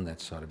on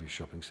that side of your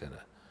shopping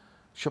centre.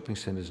 Shopping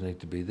centres need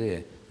to be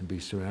there and be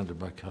surrounded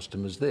by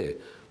customers there.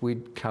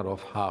 We'd cut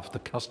off half the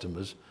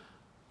customers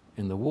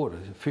in the water.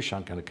 Fish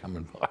aren't going to come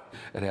and buy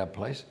at our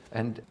place,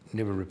 and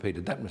never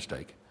repeated that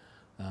mistake.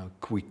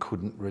 We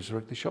couldn't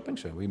resurrect the shopping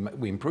centre.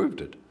 We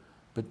improved it,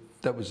 but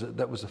that was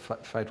a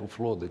fatal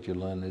flaw that you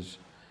learn as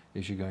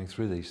you're going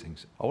through these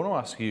things. I want to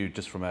ask you,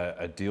 just from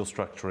a deal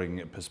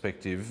structuring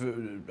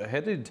perspective,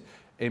 how did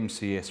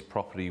MCS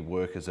property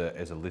work as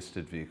a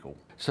listed vehicle?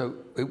 So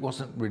it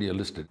wasn't really a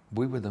listed.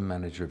 We were the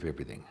manager of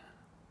everything.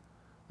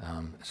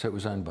 So it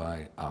was owned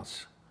by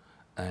us,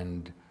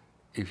 and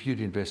if you'd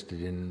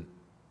invested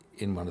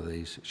in one of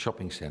these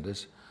shopping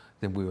centres,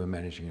 then we were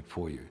managing it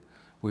for you.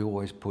 We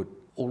always put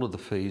all of the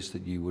fees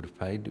that you would have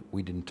paid,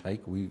 we didn't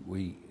take.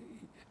 We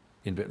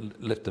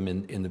left them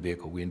in the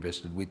vehicle. We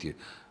invested with you.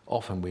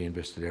 Often we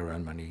invested our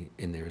own money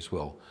in there as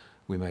well.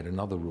 We made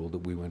another rule that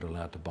we weren't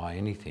allowed to buy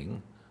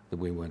anything that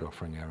we weren't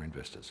offering our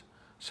investors,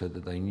 so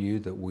that they knew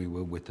that we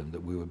were with them,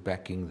 that we were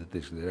backing,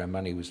 that our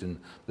money was in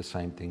the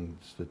same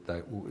things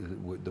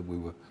that we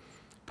were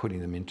putting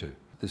them into.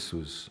 This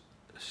was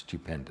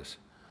stupendous.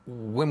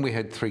 When we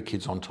had 3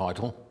 kids on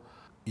title,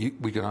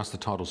 we could ask the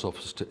titles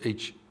office to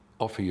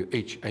offer you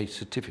each a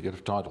certificate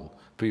of title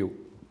for your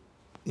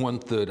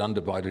 1/3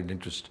 undivided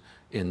interest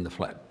in the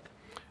flat.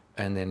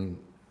 And then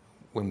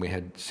when we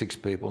had 6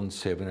 people and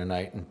 7 and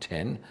 8 and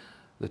 10,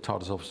 the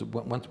titles office,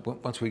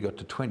 once we got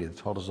to 20, the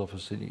titles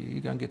office said,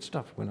 you go and get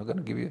stuff. We're not going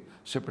to give you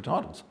separate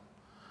titles.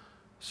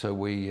 So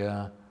we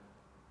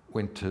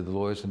went to the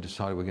lawyers and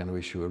decided we're going to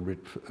issue a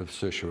writ of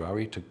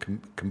certiorari to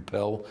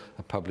compel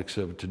a public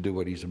servant to do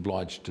what he's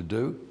obliged to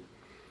do.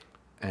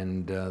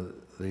 And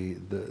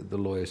the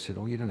lawyer said,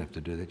 oh, you don't have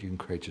to do that. You can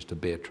create just a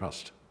bare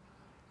trust.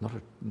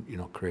 You're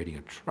not creating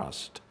a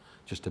trust,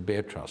 just a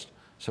bare trust.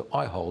 So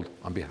I hold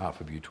on behalf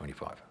of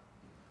U25.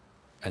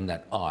 And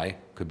that I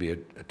could be a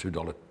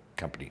 $2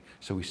 company.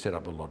 So we set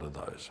up a lot of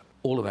those.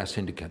 All of our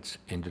syndicates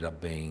ended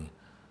up being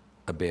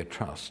a bare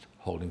trust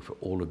holding for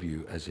all of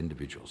you as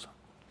individuals.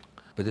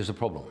 But there's a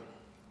problem.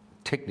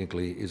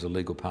 Technically is a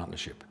legal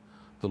partnership.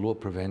 The law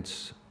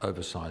prevents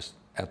oversized,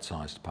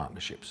 outsized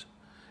partnerships.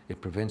 It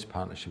prevents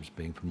partnerships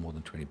being for more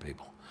than 20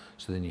 people.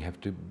 So then you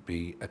have to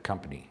be a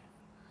company.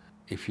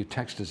 If you're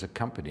taxed as a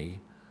company,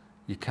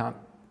 you can't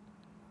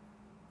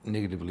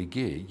negatively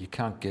gear. You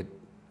can't get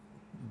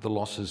the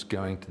losses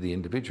going to the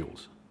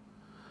individuals.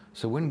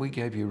 So when we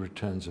gave you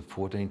returns of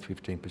 14,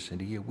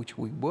 15% a year, which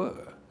we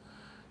were,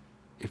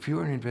 if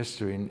you're an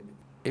investor in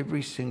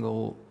every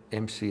single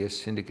MCS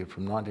syndicate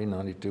from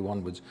 1992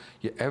 onwards,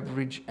 your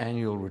average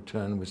annual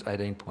return was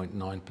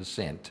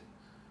 18.9%,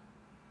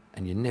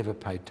 and you never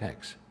paid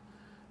tax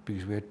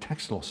because we had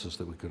tax losses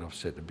that we could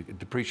offset, the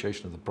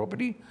depreciation of the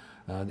property,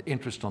 the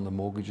interest on the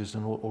mortgages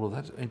and all of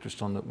that.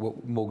 Interest on the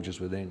mortgages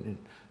were then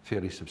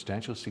fairly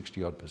substantial,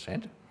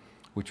 60-odd%,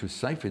 which was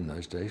safe in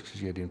those days because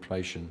you had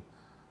inflation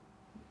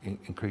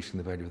increasing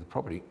the value of the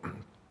property.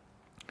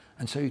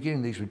 And so you're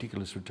getting these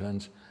ridiculous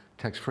returns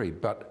tax-free.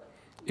 But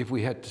if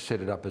we had to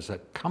set it up as a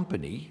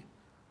company,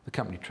 the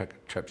company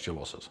traps your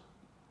losses.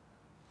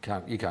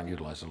 You can't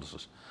utilise the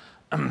losses.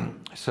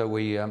 So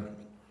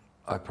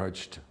I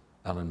approached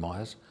Alan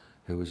Myers,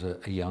 who was a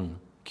young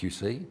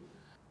QC,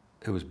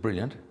 who was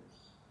brilliant,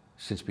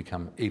 since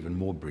become even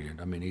more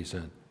brilliant. I mean, he's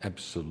an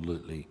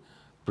absolutely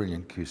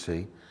brilliant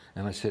QC.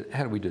 And I said,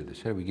 how do we do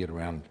this? How do we get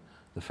around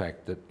the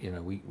fact that,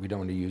 we don't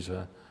want to use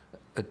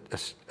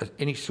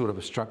any sort of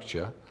a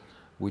structure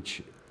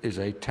which is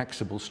a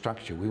taxable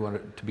structure. We want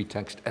it to be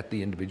taxed at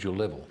the individual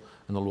level,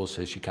 and the law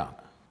says you can't.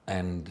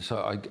 And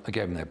so I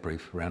gave him that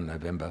brief around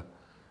November.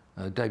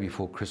 Day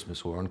before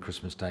Christmas, or on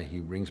Christmas Day, he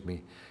rings me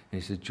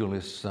and he says,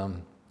 Julius,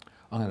 I'm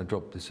going to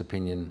drop this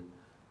opinion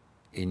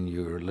in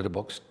your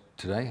letterbox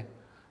today.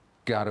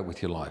 Guard it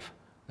with your life.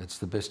 It's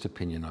the best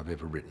opinion I've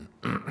ever written.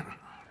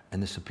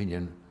 And this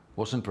opinion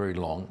wasn't very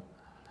long,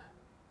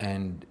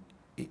 and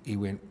he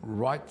went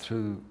right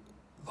through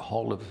the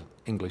whole of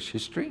English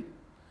history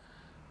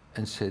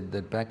and said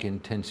that back in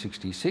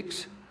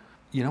 1066,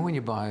 you know when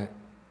you buy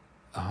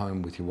a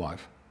home with your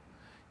wife,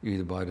 you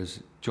either buy it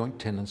as joint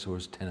tenants or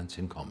as tenants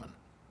in common.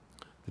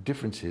 The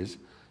difference is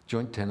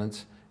joint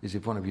tenants is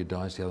if one of you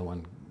dies, the other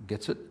one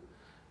gets it.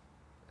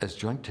 As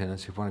joint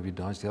tenants, if one of you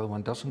dies, the other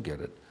one doesn't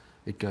get it.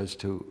 It goes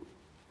to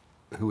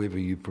whoever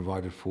you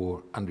provided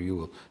for under your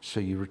will. So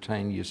you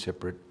retain your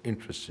separate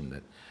interests in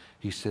that.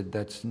 He said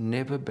that's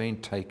never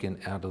been taken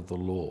out of the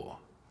law.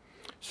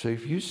 So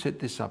if you set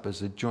this up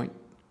as a joint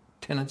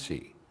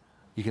tenancy,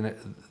 you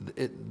can,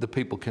 the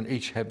people can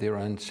each have their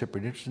own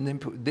separate interests and then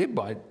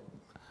thereby,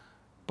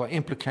 by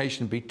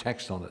implication, be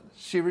taxed on it.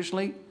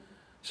 Seriously?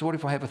 So what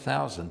if I have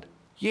 1,000?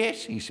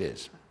 Yes, he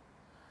says.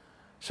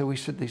 So we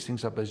set these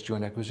things up as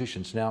joint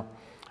acquisitions. Now,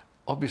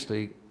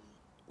 obviously,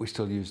 we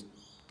still use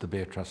the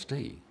bare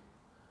trustee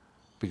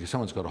because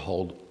someone's got to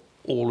hold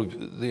all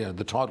of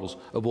the titles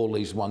of all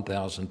these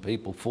 1,000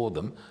 people for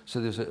them.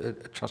 So there's a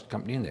trust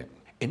company in there.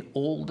 And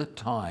all the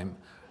time,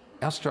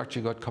 our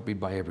structure got copied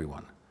by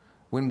everyone.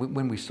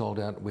 When we sold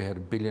out, we had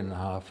 $1.5 billion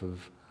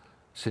of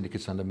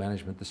syndicates under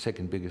management. The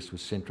second biggest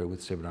was Centro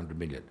with 700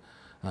 million.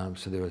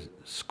 So there were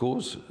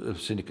scores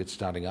of syndicates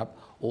starting up,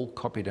 all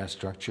copied our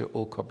structure,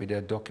 all copied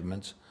our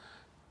documents.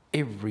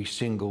 Every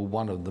single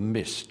one of them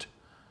missed.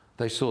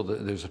 They saw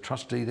that there's a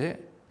trustee there.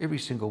 Every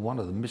single one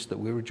of them missed that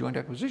we were a joint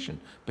acquisition,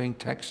 being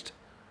taxed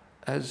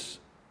as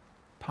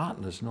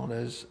partners, not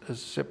as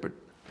separate.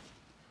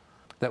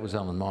 That was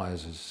Alan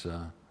Myers'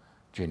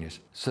 genius.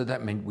 So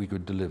that meant we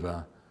could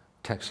deliver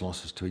tax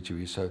losses to each of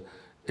you. So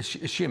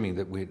assuming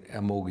that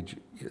the mortgage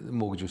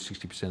was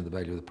 60% of the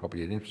value of the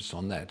property and interest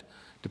on that,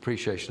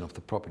 depreciation of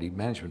the property,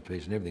 management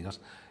fees and everything else,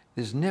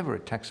 there's never a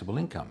taxable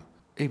income.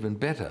 Even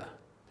better,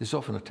 there's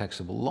often a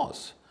taxable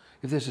loss.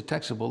 If there's a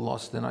taxable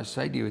loss, then I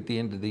say to you at the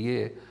end of the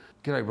year,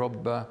 g'day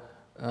Rob,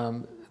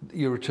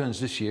 your returns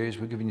this year is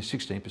we're giving you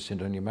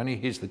 16% on your money,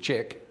 here's the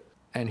cheque,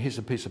 and here's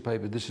a piece of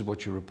paper, this is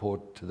what you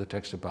report to the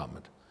tax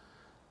department.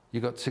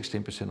 You got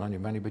 16% on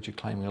your money, but you're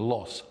claiming a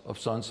loss of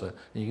so-and-so, and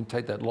you can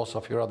take that loss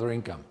off your other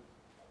income.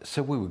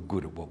 So we were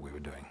good at what we were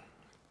doing.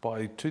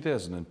 By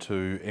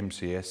 2002,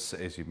 MCS,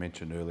 as you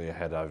mentioned earlier,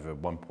 had over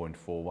 $1.4,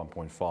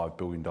 $1.5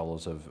 billion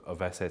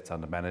of assets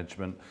under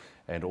management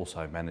and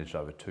also managed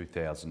over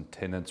 2,000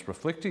 tenants.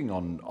 Reflecting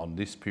on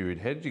this period,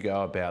 how did you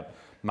go about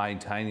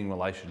maintaining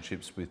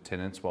relationships with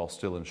tenants while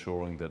still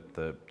ensuring that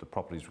the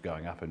properties were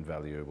going up in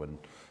value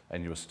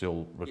and you were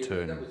still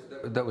returning? Yeah,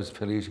 that was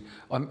fairly easy.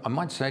 I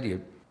might say to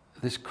you,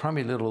 this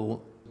crummy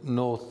little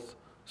north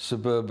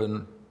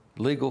suburban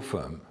legal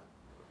firm,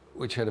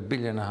 which had $1.5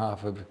 billion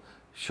of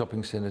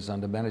shopping centres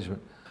under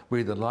management,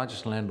 we're the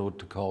largest landlord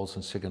to Coles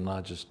and second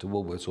largest to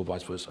Woolworths, or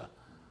vice versa,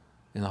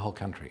 in the whole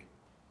country.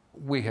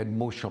 We had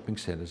more shopping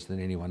centres than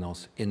anyone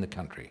else in the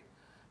country.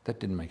 That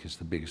didn't make us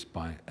the biggest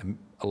by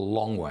a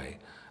long way.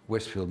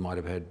 Westfield might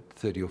have had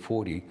 30 or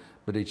 40,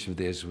 but each of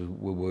theirs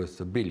were worth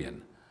 $1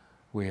 billion.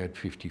 We had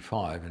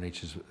 55,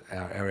 and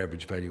our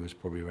average value was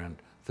probably around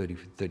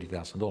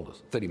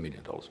 $30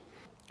 million.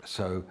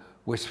 So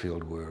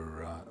Westfield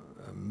were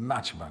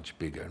much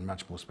bigger and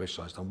much more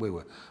specialised than we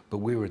were. But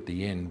we were at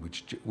the end,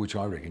 which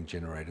I reckon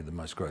generated the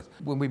most growth.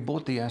 When we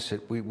bought the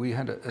asset, we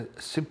had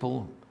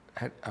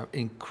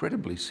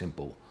incredibly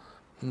simple,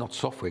 not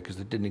software because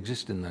it didn't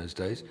exist in those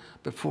days,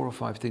 but 4 or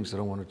 5 things that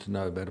I wanted to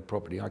know about a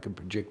property. I could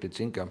project its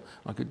income.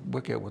 I could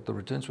work out what the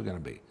returns were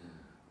going to be.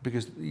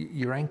 Because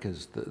your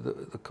anchors,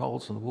 the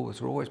Coles and the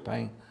Woolworths, are always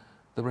paying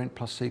the rent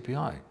plus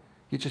CPI.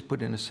 You just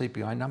put in a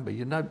CPI number,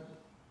 you know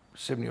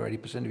 70 or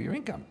 80% of your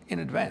income in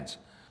advance.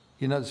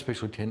 You know the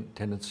special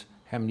tenants,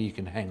 how many you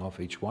can hang off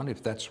each one.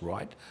 If that's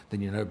right,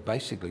 then you know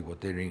basically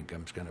what their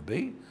income's going to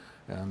be.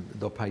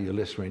 They'll pay you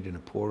less rent in a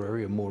poor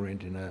area,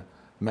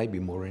 maybe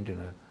more rent in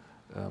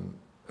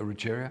a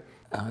rich area.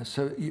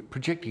 So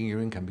projecting your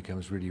income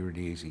becomes really,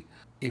 really easy.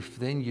 If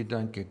then you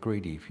don't get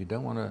greedy, if you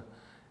don't want to,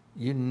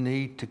 you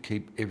need to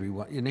keep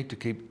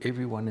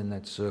everyone in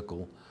that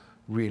circle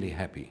really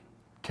happy.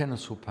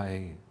 Tenants will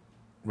pay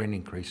rent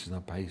increases, and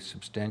they'll pay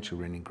substantial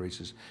rent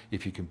increases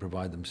if you can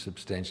provide them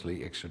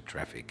substantially extra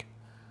traffic.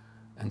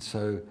 And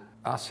so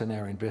us and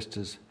our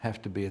investors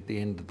have to be at the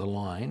end of the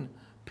line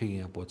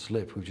picking up what's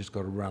left. We've just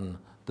got to run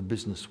the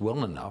business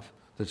well enough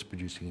that it's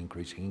producing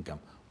increasing income.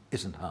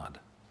 Isn't hard.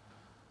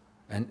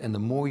 And the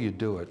more you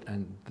do it,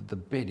 and the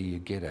better you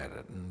get at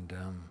it. And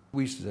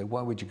we used to say,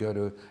 why would you go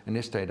to an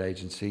estate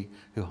agency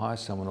who hires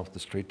someone off the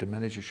street to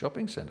manage a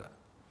shopping centre?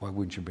 Why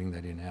wouldn't you bring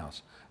that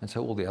in-house? And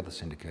so all the other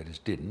syndicators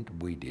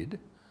didn't, we did.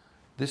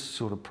 This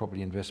sort of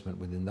property investment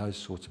within those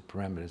sorts of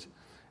parameters,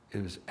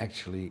 it was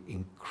actually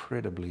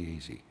incredibly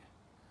easy.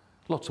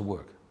 Lots of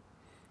work.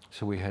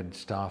 So we had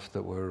staff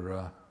that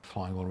were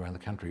flying all around the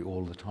country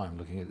all the time,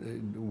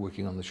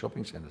 working on the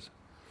shopping centres.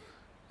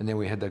 And then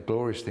we had that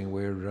glorious thing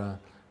where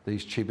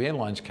these cheap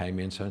airlines came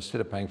in, so instead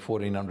of paying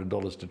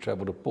 $1,400 to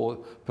travel to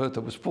Perth,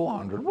 it was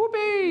 $400.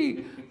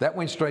 Whoopee! That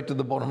went straight to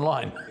the bottom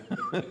line.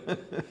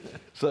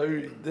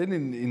 So then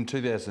in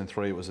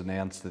 2003, it was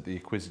announced that the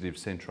acquisitive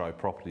Centro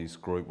Properties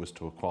Group was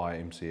to acquire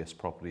MCS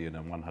property in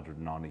a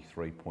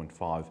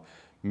 $193.5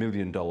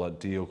 million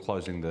deal,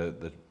 closing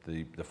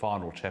the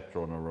final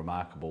chapter on a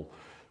remarkable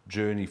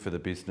journey for the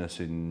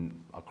business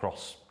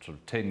across sort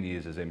of 10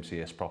 years as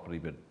MCS property,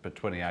 but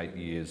 28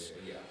 years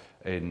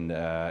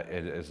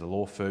as a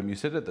law firm. You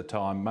said at the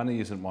time, money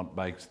isn't what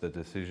makes the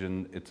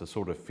decision, it's a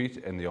sort of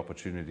fit and the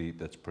opportunity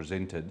that's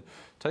presented.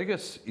 Take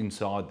us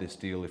inside this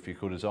deal if you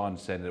could. As I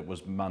understand it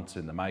was months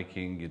in the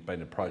making, you'd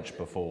been approached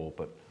before,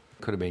 but...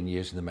 Could have been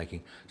years in the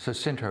making. So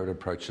Centro had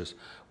approached us.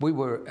 We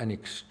were an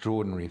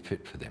extraordinary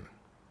fit for them.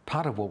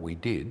 Part of what we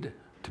did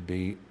to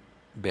be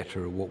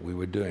better at what we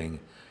were doing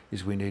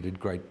is we needed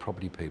great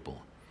property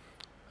people.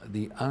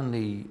 The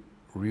only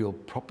real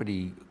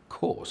property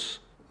course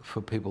for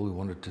people who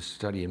wanted to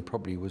study in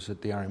property was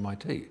at the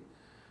RMIT.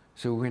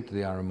 So we went to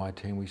the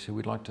RMIT and we said,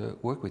 we'd like to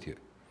work with you.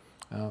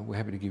 We're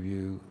happy to give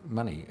you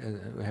money.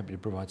 We're happy to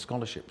provide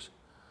scholarships.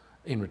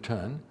 In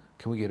return,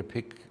 can we get a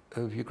pick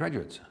of your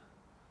graduates?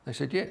 They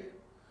said, yeah.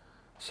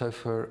 So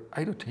for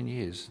 8 or 10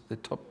 years, the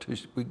top two,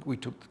 we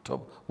took the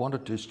top 1 or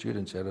 2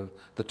 students out of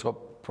the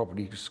top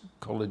property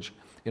college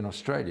in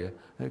Australia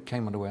that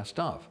came onto our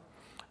staff.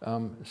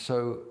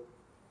 So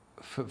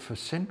for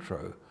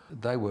Centro,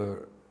 they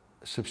were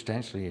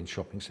substantially in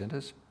shopping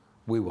centres.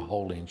 We were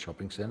wholly in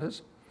shopping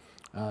centres.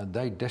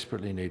 They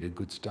desperately needed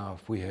good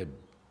staff. We had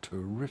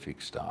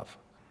terrific staff.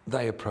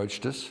 They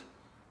approached us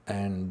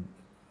and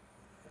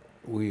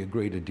we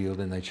agreed a deal,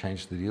 then they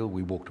changed the deal.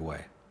 We walked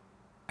away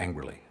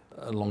angrily.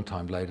 A long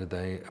time later,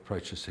 they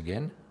approached us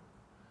again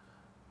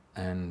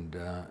and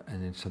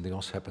then something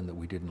else happened that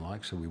we didn't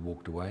like, so we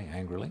walked away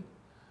angrily.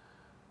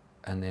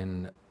 And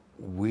then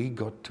we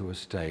got to a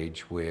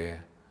stage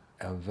where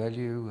our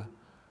value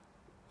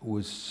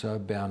was so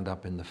bound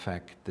up in the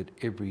fact that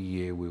every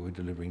year we were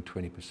delivering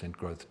 20%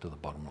 growth to the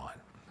bottom line.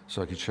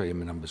 So I could show you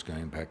my numbers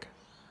going back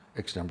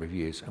X number of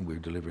years and we were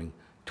delivering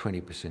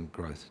 20%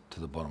 growth to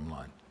the bottom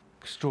line.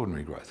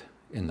 Extraordinary growth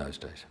in those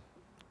days.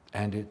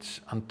 And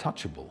it's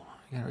untouchable,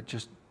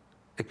 just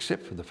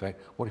except for the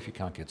fact, what if you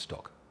can't get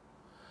stock?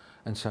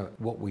 And so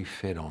what we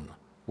fed on,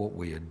 what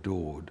we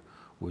adored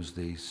was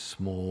these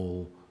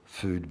small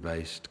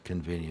food-based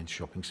convenience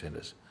shopping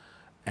centres.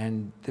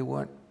 And there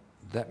weren't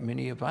that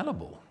many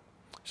available.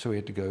 So we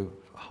had to go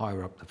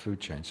higher up the food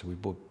chain. So we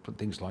bought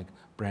things like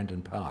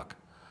Brandon Park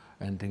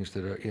and things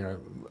that are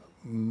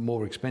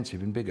more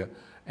expensive and bigger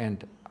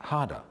and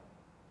harder.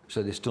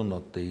 So they're still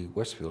not the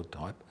Westfield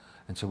type.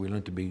 And so we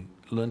learned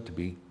to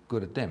be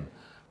good at them.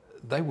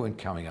 They weren't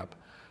coming up.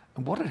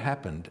 And what had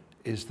happened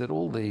is that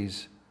all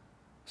these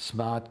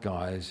smart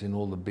guys in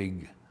all the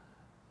big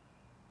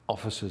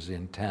offices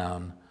in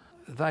town,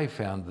 they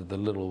found that the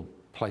little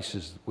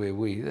places where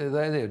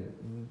they're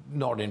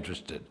not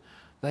interested.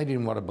 They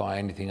didn't want to buy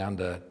anything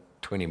under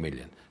 20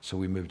 million, so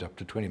we moved up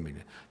to 20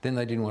 million. Then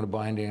they didn't want to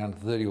buy anything under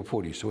 30 or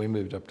 40, so we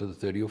moved up to the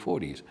 30 or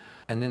 40s.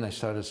 And then they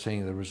started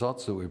seeing the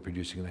results that we were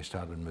producing and they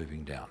started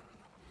moving down.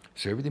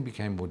 So everything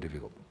became more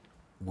difficult.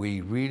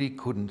 We really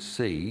couldn't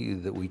see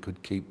that we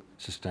could keep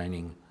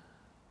sustaining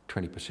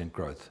 20%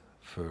 growth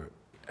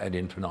ad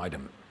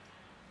infinitum.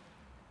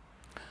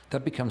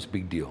 That becomes a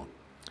big deal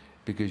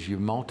because your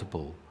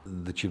multiple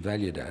that you're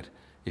valued at,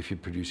 if you're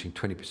producing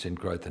 20%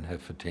 growth and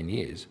have for 10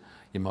 years,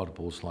 your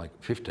multiple's like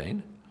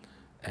 15.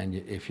 And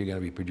if you're going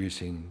to be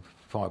producing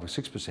 5 or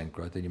 6%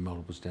 growth, then your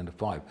multiple's down to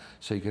 5.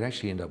 So you could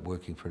actually end up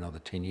working for another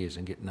 10 years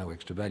and get no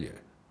extra value.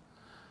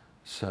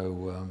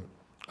 So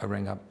I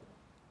rang up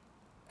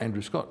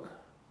Andrew Scott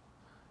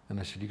and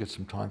I said, you got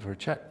some time for a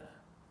chat?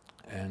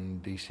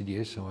 And he said,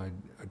 yes. So I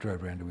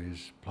drove around to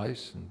his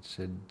place and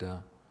said,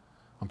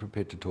 I'm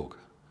prepared to talk.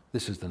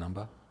 This is the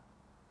number.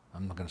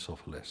 I'm not going to sell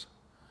for less.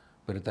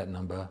 But at that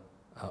number,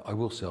 I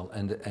will sell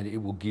and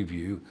it will give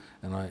you,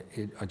 and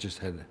I just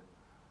had,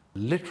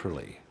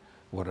 literally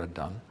what I'd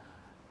done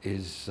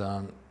is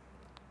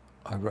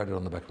I wrote it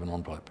on the back of an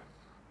envelope,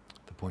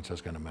 the points I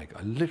was going to make.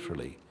 I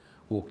literally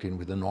walked in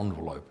with an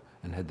envelope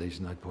and had these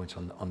note points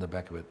on the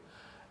back of it.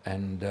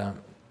 And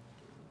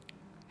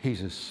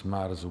he's as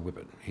smart as a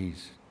whippet.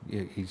 He's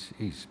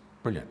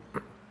brilliant.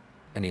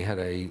 And he had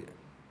a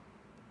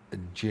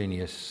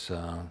genius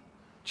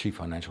chief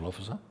financial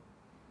officer.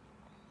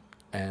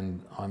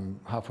 And I'm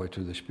halfway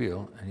through the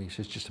spiel and he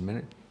says, just a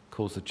minute,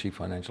 calls the chief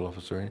financial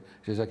officer in,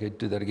 he says, okay,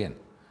 do that again.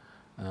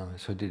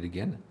 So I did it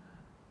again.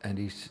 And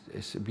he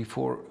said,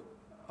 before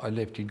I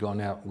left, he'd gone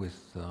out with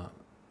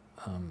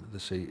the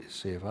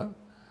CFO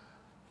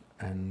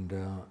and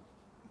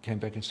came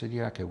back and said,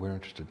 yeah, okay, we're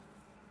interested.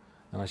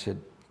 And I said,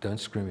 don't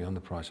screw me on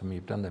the price. I mean,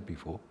 you've done that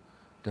before.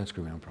 Don't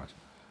screw me on the price.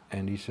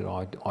 And he said,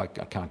 I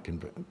can't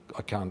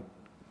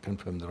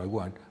confirm that I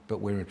won't, but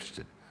we're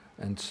interested.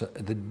 And so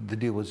the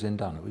deal was then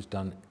done. It was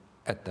done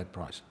at that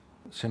price.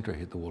 Centro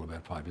hit the wall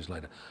about 5 years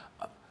later.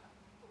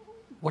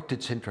 What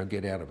did Centro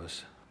get out of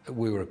us?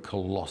 We were a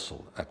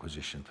colossal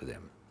acquisition for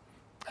them.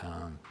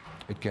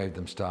 It gave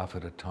them staff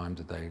at a time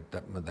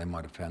that they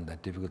might have found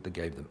that difficult. It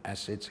gave them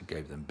assets, it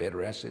gave them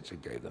better assets,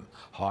 it gave them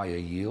higher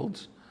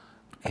yields.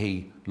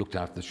 He looked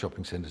after the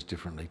shopping centres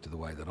differently to the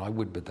way that I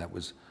would, but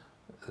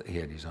he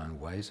had his own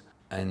ways.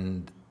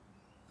 And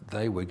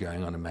they were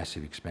going on a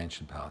massive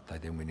expansion path. They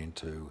then went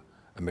into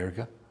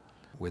America,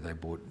 where they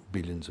bought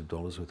billions of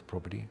dollars worth of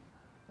property,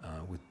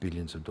 with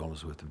billions of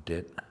dollars worth of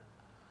debt.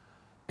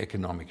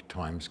 Economic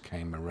times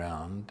came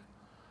around,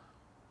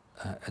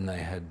 and they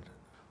had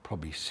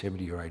probably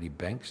 70 or 80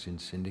 banks in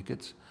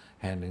syndicates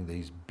handling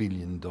these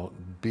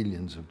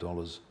billions of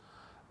dollars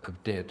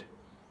of debt,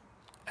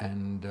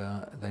 and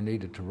they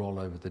needed to roll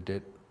over the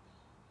debt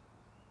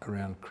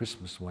around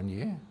Christmas one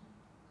year,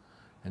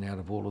 and out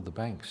of all of the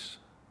banks,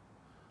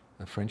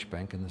 the French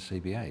bank and the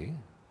CBA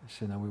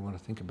said, no, we want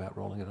to think about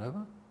rolling it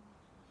over,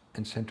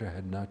 and Centro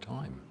had no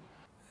time.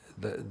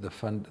 The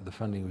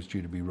funding was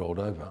due to be rolled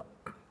over.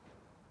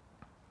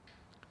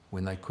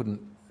 When they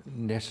couldn't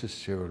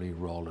necessarily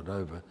roll it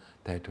over,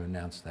 they had to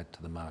announce that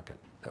to the market.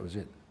 That was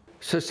it.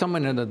 So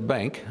someone in the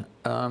bank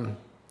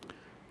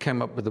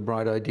came up with the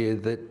bright idea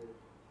that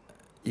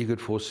you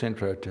could force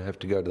Centro to have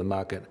to go to the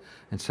market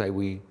and say,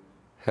 we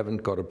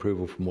haven't got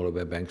approval from all of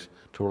our banks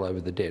to roll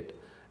over the debt.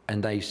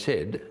 And they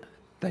said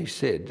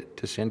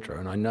to Centro,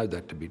 and I know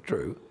that to be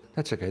true,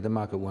 that's okay, the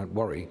market won't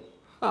worry.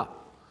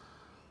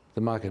 The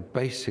market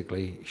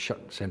basically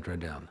shut Centro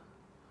down,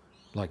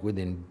 like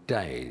within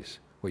days.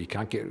 Well, you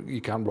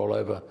can't roll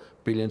over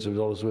billions of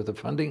dollars worth of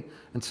funding,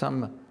 and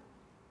some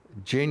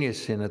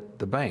genius in at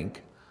the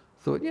bank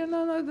thought, yeah,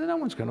 no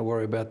one's going to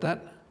worry about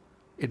that.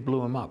 It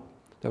blew them up.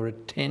 They were a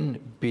 $10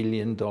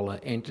 billion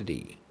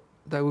entity.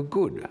 They were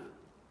good.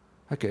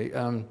 Okay,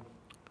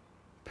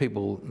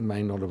 people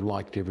may not have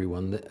liked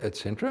everyone at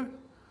Centro.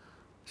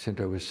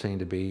 Centro was seen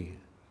to be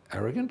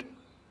arrogant.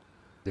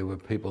 There were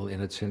people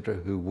in at Centro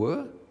who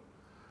were.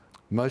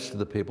 Most of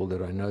the people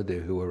that I know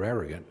there who were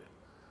arrogant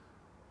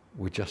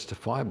were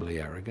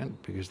justifiably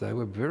arrogant because they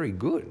were very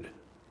good.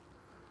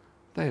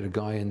 They had a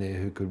guy in there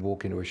who could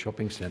walk into a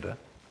shopping centre,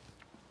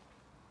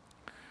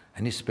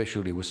 and his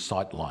specialty was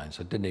sight lines.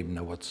 I didn't even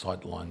know what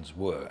sight lines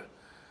were.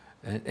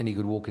 And he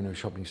could walk into a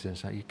shopping centre and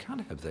say, you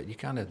can't have that, you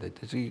can't have that.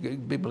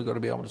 People have got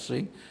to be able to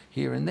see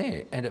here and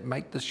there, and it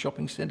made the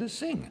shopping centre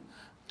sing.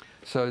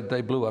 So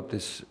they blew up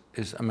this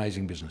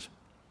amazing business.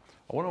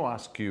 I want to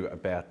ask you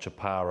about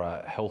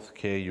Chapara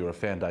Healthcare. You're a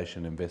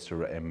foundation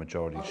investor and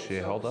majority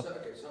shareholder.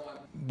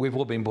 We've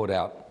all been bought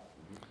out,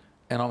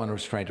 and I'm on a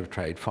restraint of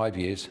trade, 5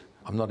 years.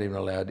 I'm not even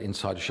allowed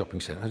inside a shopping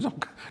centre. It's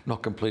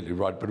not completely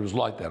right, but it was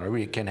like that. I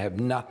really can have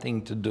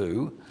nothing to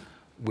do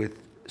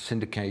with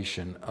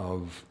syndication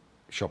of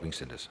shopping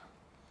centres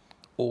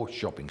or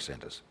shopping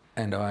centres.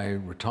 And I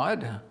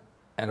retired,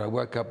 and I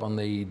woke up on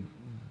the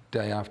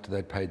day after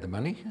they'd paid the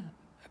money,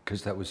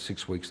 because that was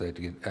 6 weeks they had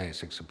to get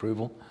ASX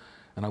approval.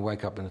 And I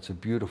wake up and it's a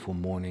beautiful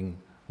morning,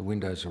 the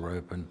windows are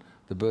open,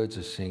 the birds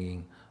are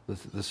singing,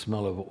 the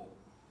smell of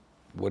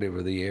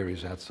whatever the air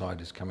is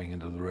outside is coming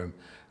into the room,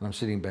 and I'm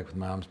sitting back with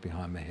my arms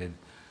behind my head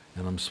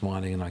and I'm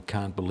smiling, and I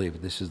can't believe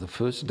it. This is the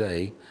first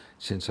day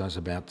since I was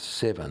about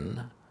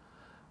 7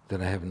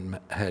 that I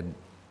haven't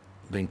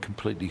been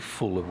completely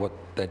full of what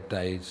that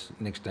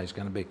next day's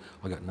going to be.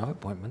 I got no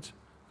appointments,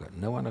 I got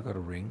no one I got to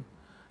ring,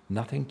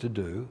 nothing to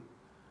do.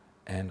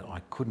 And I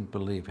couldn't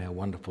believe how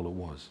wonderful it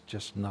was,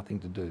 just nothing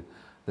to do.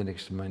 The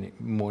next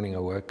morning I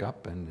woke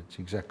up and it's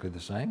exactly the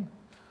same.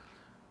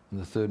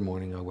 And the third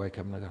morning I wake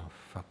up and I go, oh,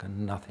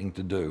 fucking nothing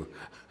to do.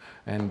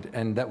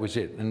 And that was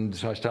it. And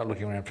so I started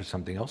looking around for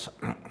something else.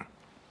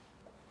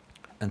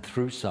 And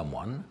through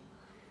someone,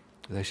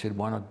 they said,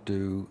 why not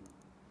do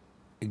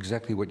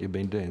exactly what you've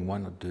been doing? Why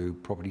not do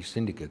property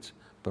syndicates,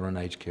 but on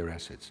aged care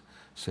assets?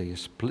 So you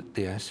split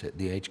the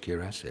aged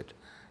care asset,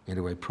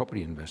 into a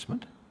property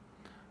investment,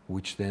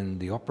 which then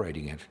the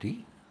operating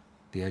entity,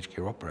 the aged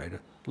care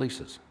operator,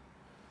 leases.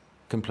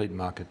 Complete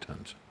market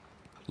terms.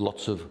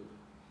 Lots of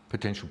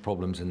potential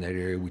problems in that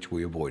area which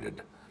we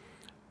avoided.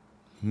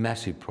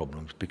 Massive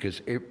problems,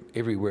 because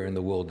everywhere in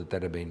the world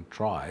that had been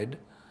tried,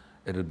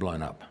 it had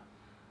blown up.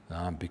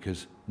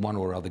 Because one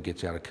or other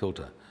gets out of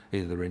kilter.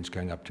 Either the rent's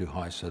going up too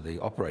high so the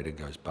operator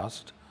goes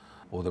bust,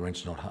 or the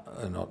rent's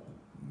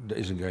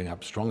isn't going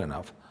up strong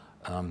enough.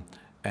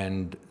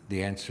 And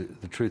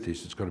the truth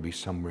is, it's got to be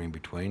somewhere in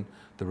between.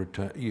 The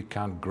return, you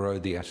can't grow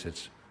the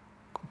assets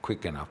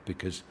quick enough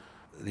because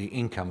the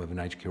income of an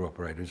aged care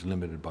operator is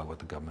limited by what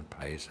the government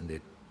pays, and they're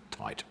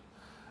tight.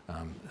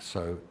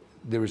 So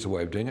there is a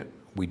way of doing it.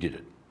 We did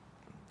it.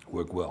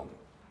 Worked well.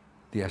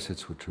 The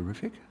assets were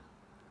terrific,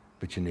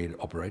 but you need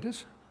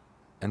operators.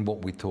 And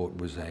what we thought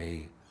was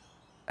a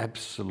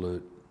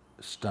absolute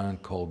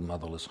stone-cold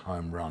motherless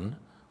home run,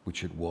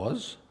 which it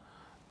was,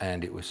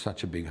 and it was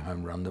such a big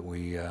home run that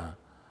we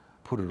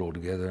put it all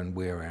together, and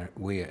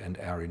we and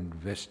our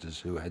investors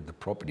who had the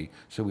property,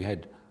 so we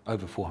had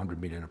over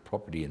 400 million of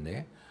property in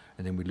there,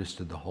 and then we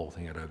listed the whole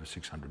thing at over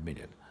 600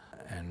 million,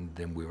 and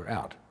then we were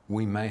out.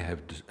 We may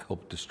have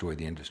helped destroy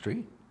the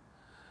industry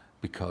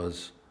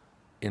because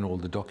in all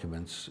the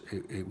documents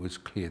it was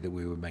clear that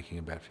we were making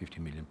about 50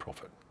 million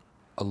profit.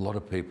 a lot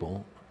of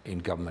people in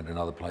government and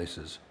other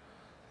places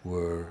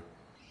were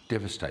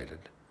devastated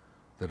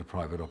that a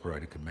private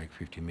operator could make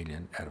 50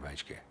 million out of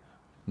aged care.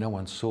 No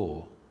one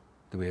saw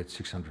that we had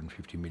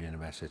 650 million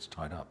of assets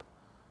tied up,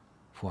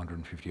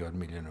 450 odd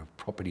million of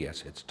property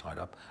assets tied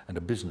up, and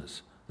a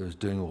business that was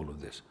doing all of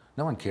this.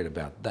 No one cared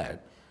about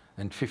that,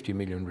 and 50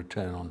 million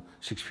return on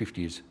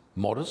 650 is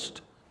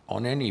modest,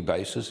 on any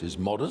basis is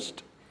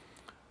modest,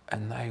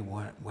 and they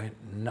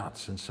went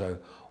nuts. And so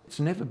it's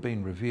never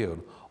been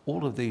revealed.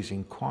 All of these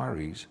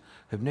inquiries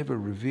have never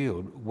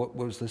revealed what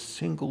was the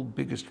single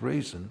biggest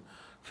reason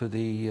for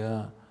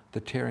the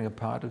tearing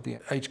apart of the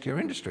aged care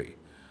industry,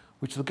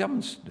 which the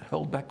government's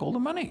held back all the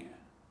money.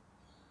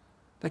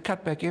 They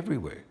cut back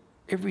everywhere.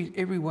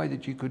 Every way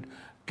that you could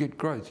get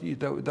growth, they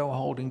were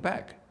holding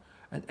back.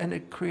 And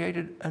it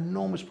created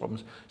enormous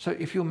problems. So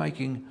if you're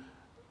making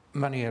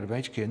money out of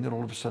aged care and then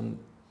all of a sudden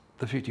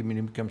the 50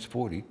 million becomes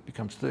 40,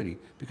 becomes 30,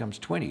 becomes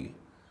 20,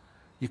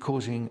 you're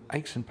causing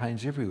aches and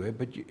pains everywhere,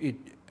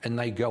 and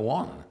they go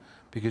on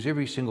because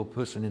every single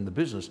person in the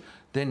business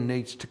then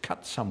needs to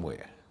cut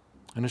somewhere.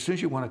 And as soon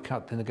as you want to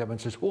cut, then the government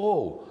says,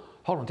 whoa,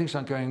 hold on, things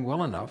aren't going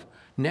well enough.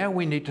 Now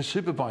we need to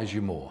supervise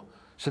you more.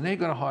 So now you've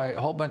got to hire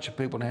a whole bunch of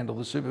people to handle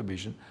the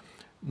supervision.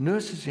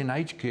 Nurses in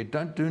aged care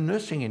don't do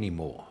nursing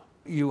anymore.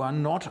 You are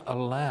not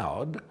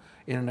allowed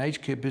in an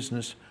aged care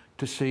business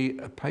to see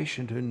a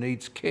patient who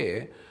needs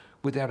care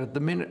without at the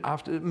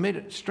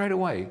minute, straight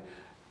away,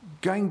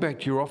 going back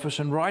to your office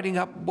and writing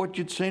up what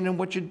you'd seen and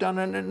what you'd done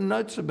and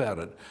notes about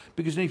it.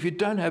 Because if you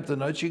don't have the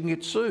notes, you can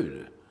get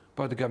sued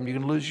by the government. You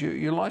can lose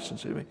your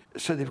licence.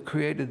 So they've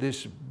created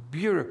this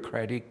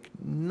bureaucratic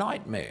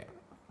nightmare.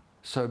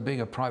 So being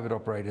a private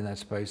operator in that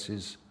space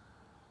is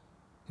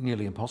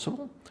nearly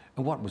impossible.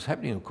 And what was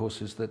happening, of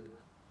course, is that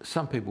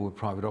some people were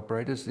private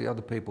operators, the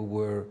other people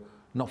were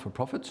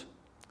not-for-profits,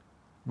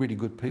 really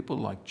good people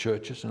like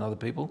churches and other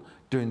people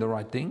doing the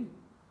right thing,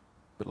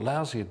 but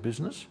lousy at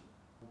business.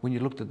 When you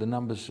looked at the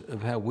numbers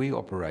of how we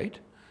operate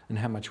and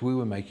how much we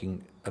were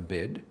making a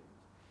bed,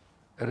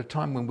 at a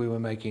time when we were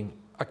making,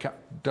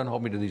 don't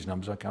hold me to these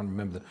numbers, I can't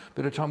remember them,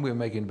 but at a time we were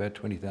making about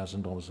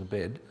 $20,000 a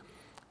bed,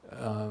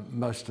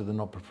 most of the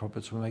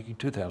not-for-profits were making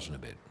 $2,000 a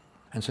bed.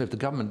 And so if the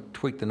government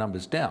tweaked the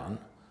numbers down,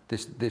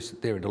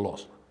 they're at a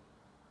loss.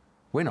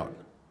 We're not.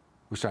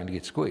 We're starting to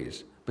get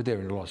squeezed, but they're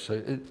at a loss.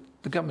 So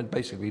the government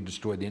basically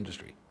destroyed the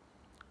industry.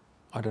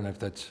 I don't know if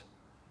that's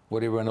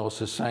what everyone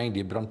else is saying to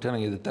you, but I'm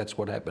telling you that that's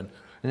what happened.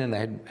 And then they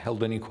had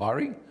held an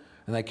inquiry,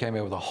 and they came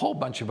out with a whole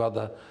bunch of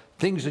other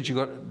things that you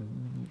got,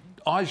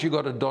 I's you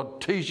got to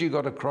dot, T's you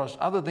got to cross,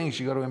 other things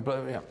you got to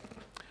employ. Yeah.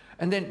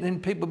 And then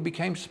people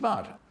became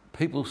smart.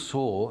 People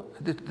saw,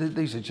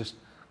 these are just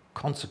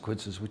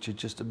consequences which are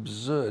just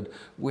absurd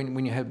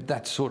when you have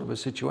that sort of a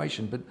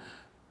situation. But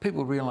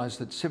people realise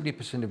that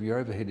 70% of your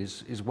overhead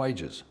is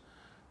wages,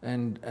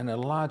 and a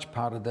large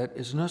part of that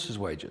is nurses'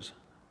 wages.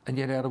 And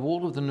yet out of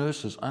all of the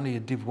nurses, only a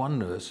Div 1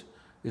 nurse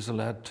is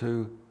allowed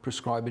to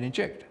prescribe and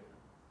inject.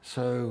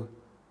 So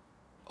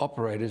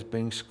operators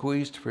being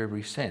squeezed for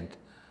every cent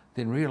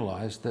then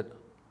realised that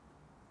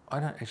I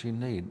don't actually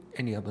need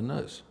any other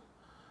nurse.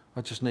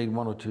 I just need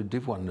 1 or 2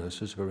 Div 1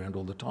 nurses who are around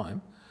all the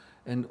time,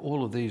 and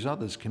all of these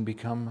others can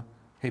become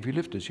heavy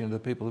lifters. You know, the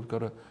people who've got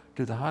to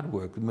do the hard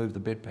work, move the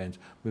bedpans,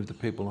 move the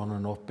people on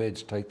and off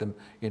beds, take them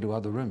into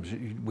other rooms.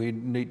 We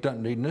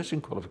don't need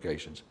nursing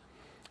qualifications.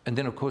 And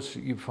then, of course,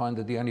 you find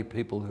that the only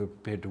people who are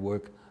prepared to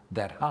work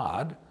that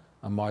hard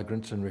are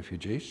migrants and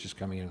refugees just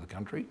coming into the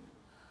country.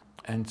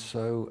 And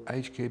so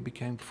aged care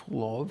became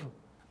full of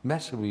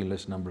massively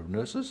less number of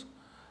nurses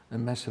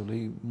and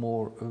massively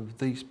more of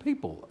these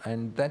people.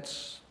 And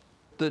that's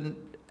the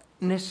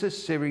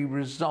necessary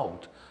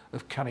result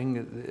of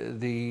cutting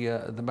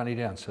the money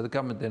down. So the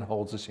government then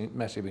holds this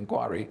massive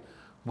inquiry.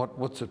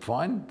 What's it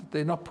find?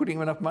 They're not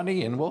putting enough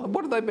money in. Well,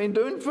 what have they been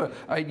doing for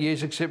 8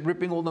 years except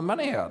ripping all the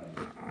money out?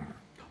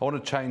 I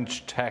want to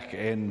change tack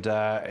and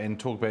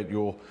talk about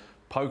your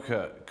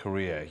poker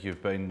career.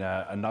 You've been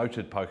a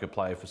noted poker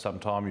player for some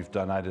time. You've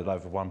donated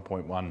over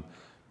 $1.1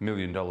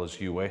 million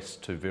US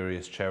to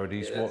various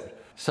charities. Yes.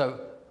 So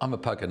I'm a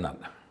poker nut.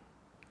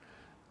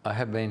 I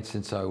have been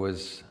since I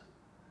was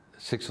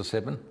 6 or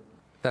 7.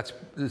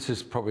 This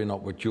is probably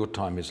not what your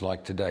time is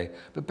like today,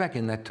 but back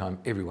in that time,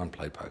 everyone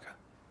played poker.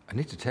 I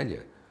need to tell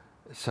you.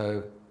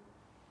 So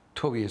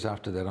 12 years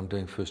after that, I'm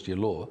doing first year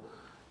law,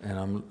 and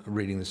I'm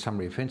reading the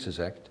Summary Offences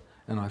Act,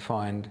 and I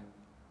find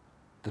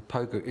that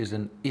poker is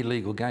an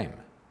illegal game.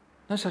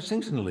 No such thing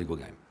as an illegal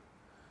game.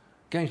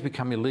 Games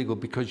become illegal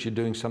because you're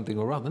doing something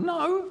or other.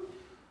 No,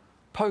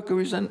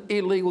 poker is an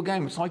illegal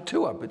game. It's like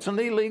 2-up. It's an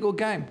illegal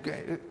game.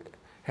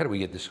 How do we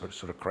get this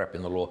sort of crap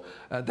in the law?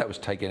 That was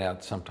taken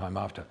out sometime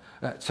after.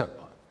 So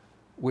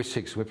we're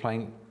 6. We're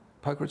playing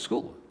poker at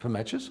school for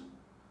matches,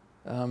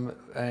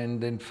 and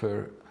then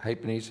for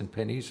halfpennies and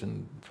pennies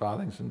and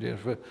farthings, and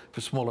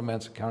for small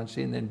amounts of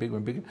currency, and then bigger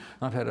and bigger.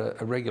 And I've had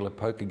a regular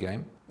poker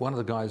game. One of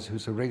the guys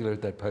who's a regular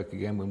at that poker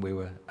game when we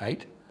were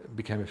 8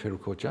 became a federal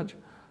court judge.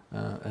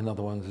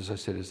 Another one, as I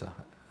said,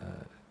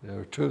 there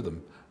are 2 of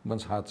them.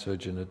 One's heart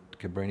surgeon at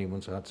Cabrini,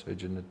 one's heart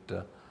surgeon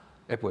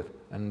at Epworth.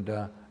 And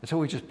so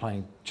we were just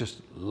playing,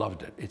 just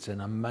loved it. It's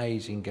an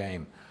amazing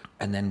game.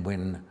 And then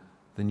when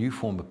the new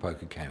form of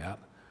poker came out,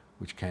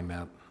 which came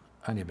out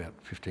only about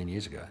 15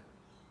 years ago,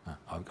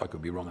 I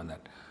could be wrong on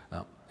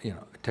that,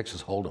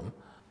 Texas Hold'em,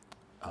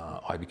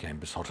 I became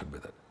besotted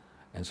with it.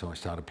 And so I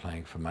started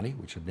playing for money,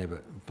 which I'd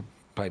never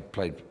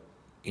played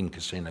in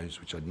casinos,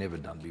 which I'd never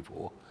done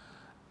before,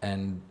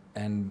 and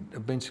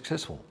have been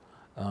successful.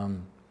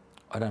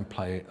 I don't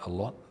play a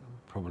lot,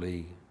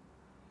 probably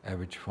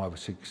average 5 or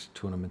 6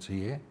 tournaments a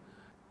year.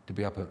 To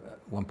be up at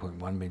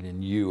 1.1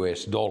 million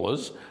US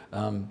dollars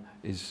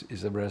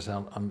is a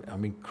result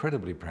I'm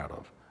incredibly proud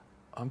of.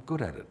 I'm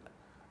good at it,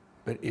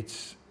 but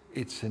it's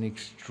an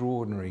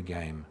extraordinary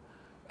game.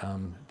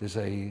 There's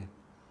a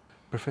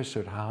professor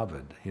at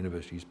Harvard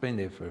University, he's been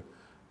there for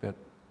about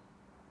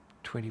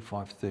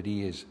 25, 30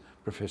 years,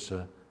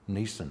 Professor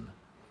Neeson,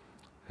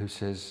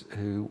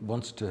 who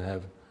wants to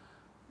have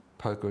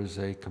poker as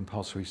a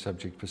compulsory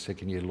subject for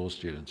second-year law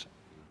students.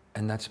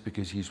 And that's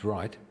because he's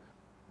right.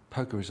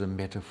 Poker is a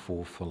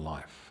metaphor for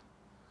life.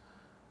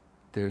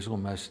 There's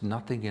almost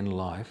nothing in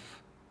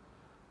life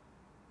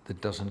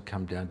that doesn't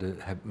come down to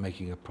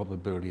making a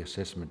probability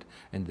assessment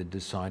and then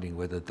deciding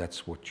whether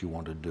that's what you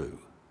want to do.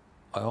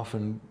 I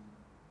often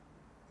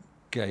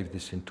gave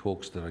this in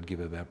talks that I'd give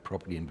about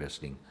property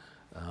investing.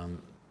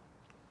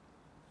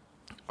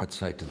 I'd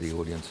say to the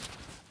audience,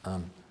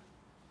 I'm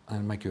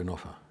going to make you an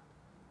offer.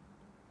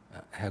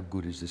 How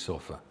good is this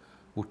offer?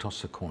 We'll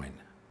toss a coin.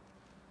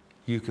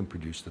 You can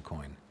produce the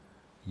coin.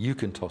 You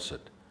can toss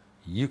it.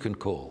 You can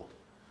call.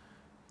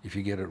 If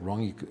you get it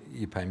wrong,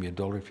 you pay me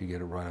 $1. If you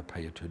get it right, I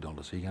pay you $2.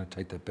 Are you going to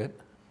take that bet?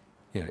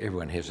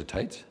 Everyone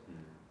hesitates.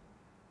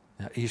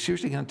 Now, are you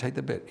seriously going to take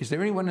the bet? Is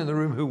there anyone in the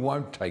room who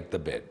won't take the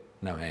bet?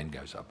 No hand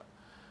goes up.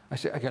 I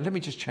say, okay, let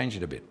me just change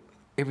it a bit.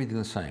 Everything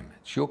the same.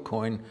 It's your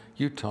coin,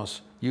 you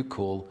toss, you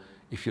call.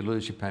 If you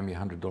lose, you pay me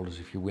 $100.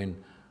 If you win,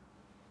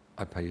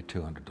 I pay you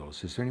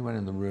 $200. Is there anyone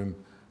in the room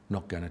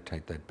not going to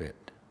take that bet?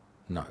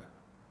 No.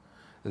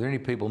 Are there any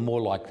people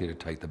more likely to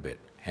take the bet?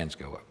 Hands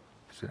go up.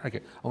 I said, okay,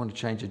 I want to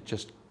change it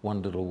just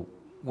one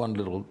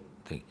little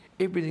thing.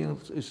 Everything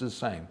else is the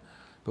same,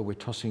 but we're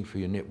tossing for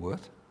your net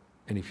worth.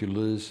 And if you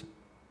lose,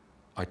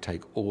 I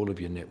take all of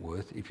your net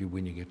worth. If you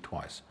win, you get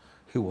twice.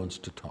 Who wants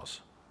to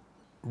toss?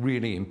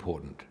 Really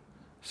important.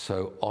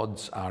 So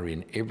odds are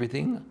in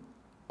everything.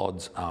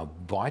 Odds are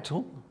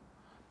vital.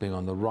 Being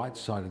on the right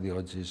side of the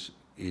odds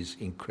is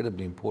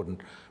incredibly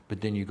important,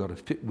 but then you've got to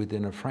fit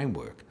within a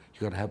framework.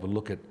 You've got to have a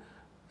look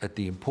at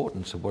the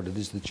importance of what it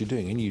is that you're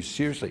doing. And you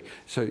seriously,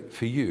 so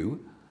for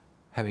you,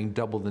 having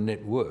double the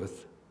net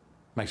worth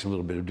makes a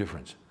little bit of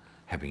difference.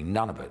 Having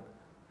none of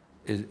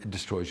it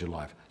destroys your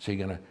life. So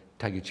you're going to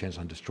take a chance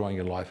on destroying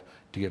your life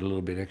to get a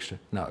little bit extra?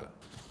 No.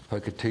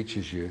 Poker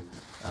teaches you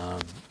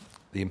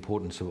the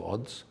importance of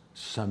odds.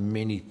 So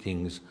many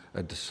things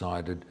are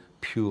decided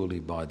purely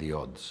by the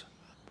odds.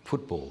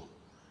 Football,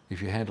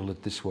 if you handle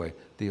it this way,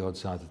 the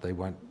odds are that they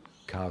won't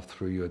carve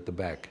through you at the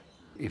back.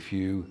 If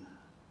you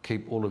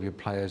keep all of your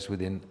players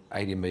within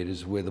 80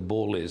 metres where the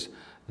ball is,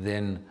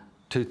 then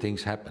two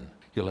things happen.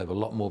 You'll have a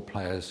lot more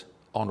players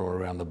on or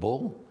around the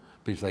ball,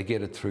 but if they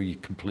get it through, you're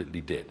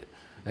completely dead.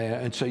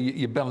 And so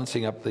you're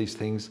balancing up these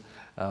things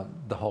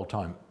the whole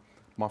time.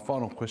 My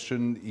final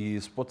question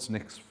is, what's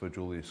next for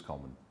Julius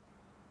Colman?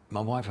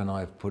 My wife and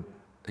I have put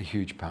a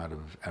huge part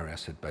of our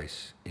asset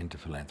base into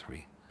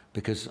philanthropy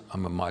because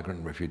I'm a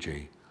migrant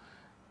refugee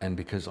and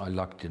because I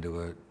lucked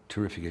into a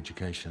terrific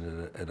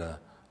education at a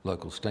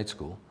local state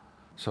school.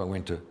 So I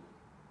went to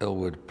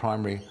Elwood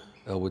Primary,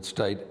 Elwood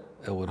State,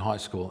 Elwood High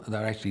School, and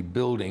they're actually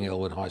building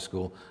Elwood High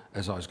School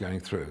as I was going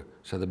through.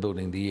 So they're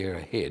building the year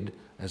ahead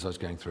as I was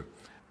going through.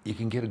 You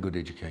can get a good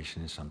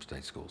education in some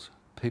state schools.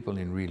 People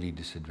in really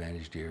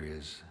disadvantaged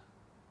areas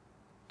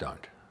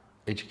don't.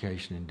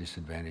 Education in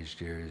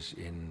disadvantaged areas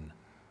in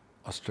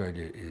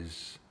Australia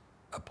is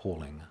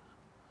appalling.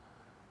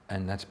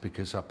 And that's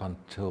because up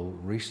until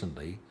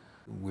recently,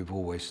 we've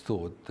always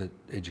thought that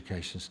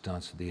education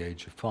starts at the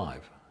age of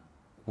 5.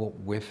 What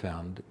we've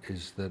found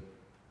is that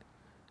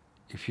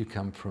if you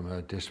come from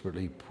a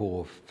desperately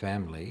poor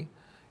family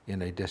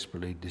in a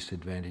desperately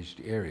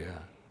disadvantaged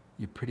area,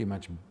 you're pretty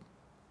much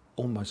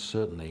almost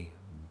certainly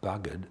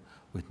buggered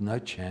with no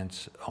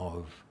chance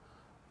of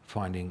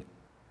finding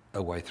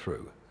a way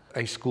through.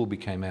 A school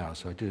became ours,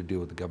 so I did a deal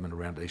with the government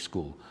around a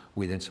school.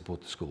 We then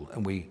support the school,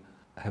 and we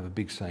have a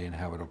big say in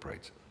how it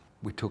operates.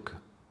 We took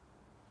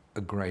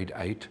a grade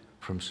 8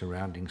 from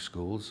surrounding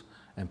schools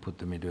and put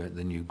them into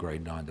the new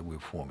grade 9 that we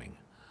were forming.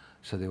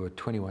 So there were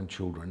 21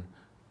 children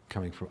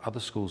coming from other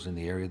schools in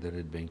the area that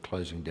had been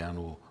closing down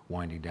or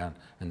winding down,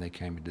 and they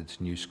came into this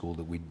new school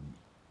that we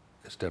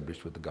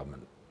established with the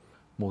government.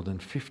 More than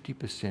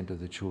 50% of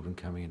the children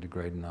coming into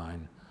grade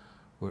 9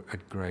 were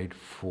at grade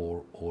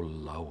 4 or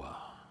lower.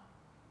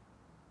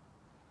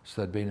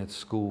 So they'd been at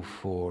school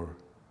for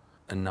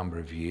a number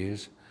of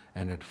years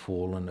and had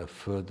fallen a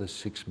further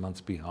 6 months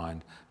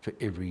behind for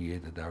every year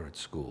that they were at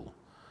school.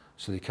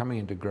 So they're coming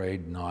into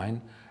grade 9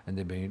 and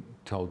they're being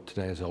told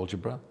today is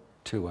algebra,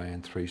 2a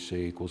and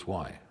 3c equals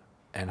y.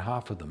 And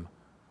half of them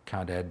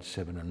can't add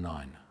 7 and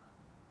 9.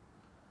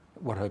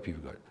 What hope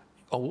you've got?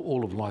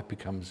 All of life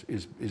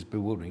is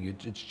bewildering.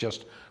 It's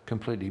just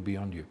completely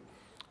beyond you.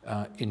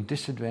 In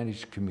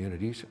disadvantaged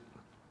communities,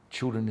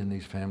 children in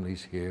these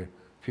families hear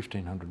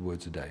 1,500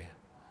 words a day.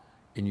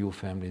 In your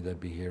family, they'd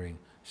be hearing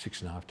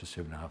 6,500 to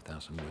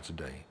 7,500 words a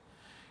day.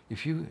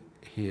 If you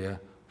hear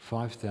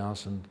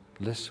 5,000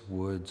 less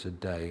words a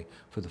day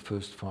for the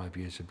first 5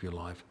 years of your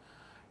life,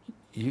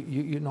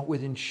 you're not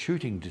within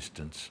shooting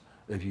distance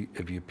of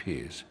your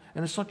peers.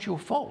 And it's not your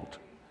fault.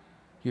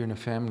 You're in a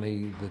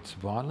family that's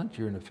violent,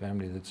 you're in a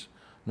family that's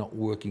not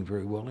working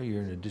very well,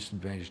 you're in a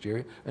disadvantaged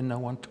area, and no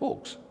one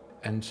talks.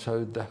 And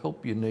so the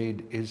help you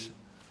need is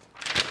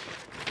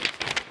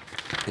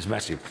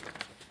massive.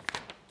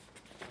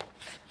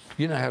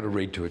 You know how to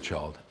read to a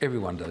child.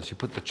 Everyone does. You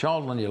put the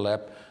child on your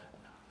lap,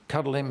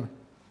 cuddle him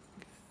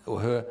or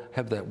her,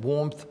 have that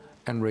warmth,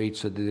 and read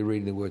so that they're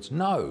reading the words.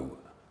 No.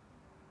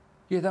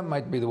 Yeah, that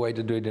might be the way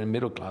to do it in a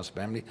middle-class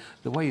family.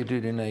 The way you do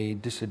it in a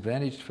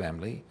disadvantaged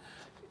family,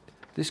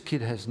 this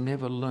kid has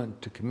never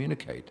learnt to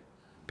communicate.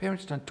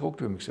 Parents don't talk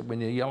to him except when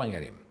they're yelling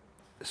at him.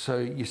 So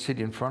you sit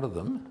in front of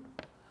them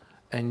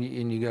and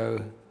you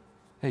go,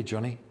 "Hey,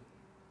 Johnny.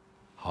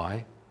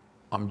 Hi,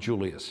 I'm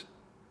Julius."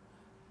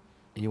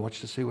 And you watch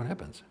to see what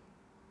happens.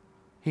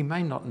 He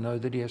may not know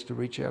that he has to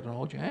reach out and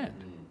hold your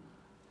hand.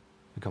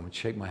 Come and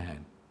shake my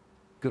hand.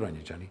 Good on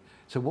you, Johnny.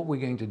 So what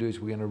we're going to do is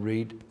we're going to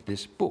read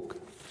this book.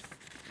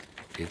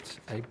 It's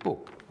a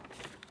book.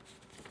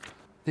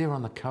 There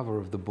on the cover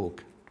of the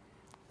book,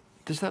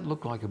 does that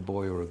look like a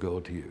boy or a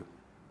girl to you?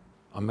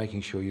 I'm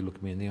making sure you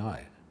look me in the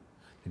eye.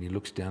 Then he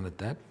looks down at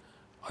that.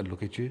 I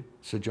look at you.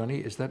 So Johnny,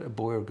 is that a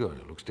boy or a girl?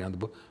 He looks down the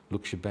book,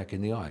 looks you back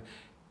in the eye.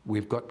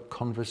 We've got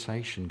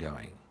conversation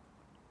going.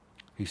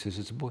 He says,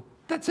 it's a boy.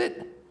 That's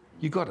it.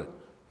 You got it.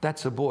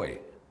 That's a boy.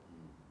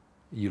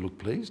 You look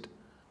pleased.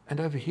 And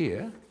over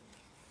here,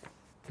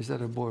 is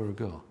that a boy or a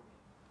girl?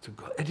 It's a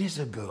girl. It is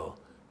a girl.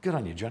 Good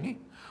on you, Johnny.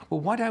 Well,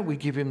 why don't we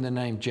give him the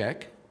name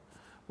Jack?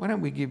 Why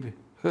don't we give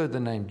her the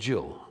name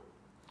Jill?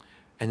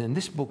 And then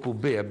this book will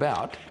be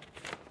about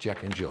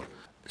Jack and Jill.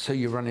 So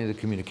you're running the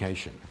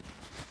communication.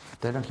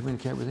 They don't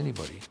communicate with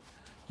anybody.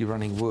 You're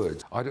running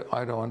words. I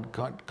don't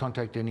want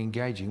contact and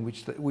engaging,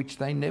 which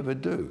they never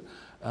do.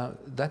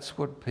 That's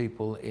what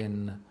people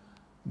in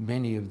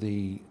many of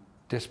the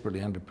desperately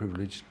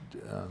underprivileged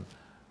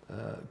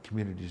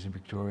communities in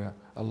Victoria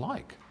are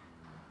like.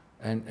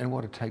 And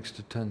what it takes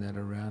to turn that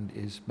around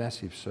is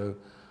massive. So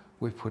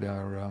we've put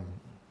a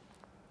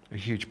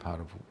huge part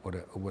of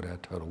what our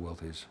total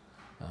wealth is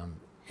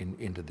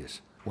into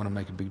this. Want to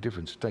make a big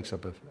difference. It takes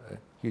up a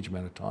huge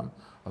amount of time.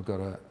 I've got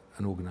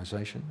an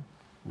organisation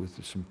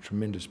with some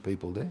tremendous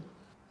people there.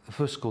 The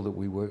first school that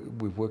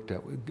we've worked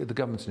at, the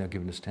government's now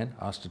given us 10,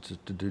 asked us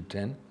to do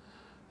 10.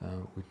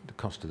 The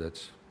cost of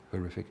that's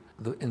horrific.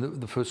 In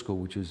the first school,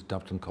 which is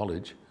Elwood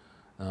College,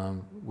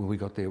 when we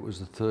got there, it was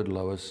the third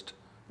lowest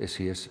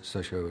SES,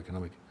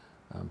 socio-economic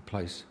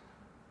place,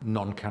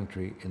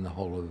 non-country in the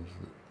whole of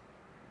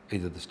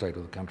either the state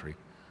or the country.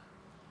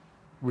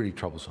 Really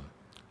troublesome.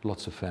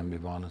 Lots of family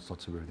violence,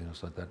 lots of everything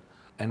else like that.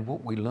 And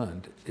what we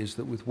learned is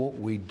that with what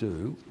we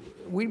do,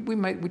 we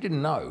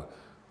didn't know.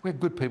 We had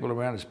good people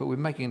around us, but we're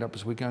making it up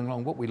as we're going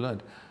along. What we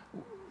learned,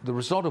 the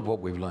result of what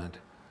we've learned,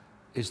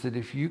 is that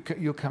if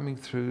you're coming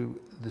through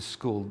the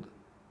school,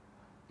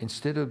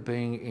 instead of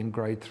being in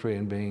grade 3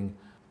 and being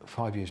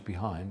 5 years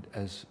behind,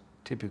 as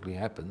typically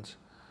happens,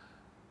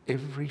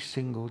 every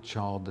single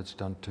child that's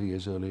done 2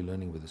 years early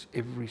learning with us,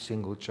 every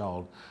single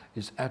child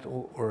is at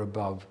or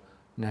above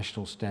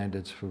national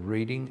standards for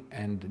reading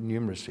and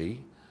numeracy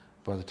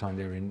by the time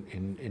they're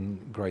in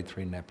grade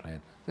 3 in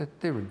NAPLAN.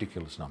 They're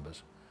ridiculous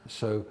numbers.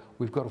 So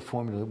we've got a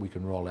formula that we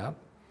can roll out.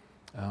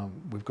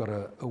 We've got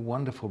a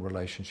wonderful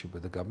relationship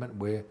with the government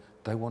where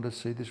they want to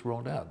see this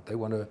rolled out. They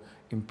want to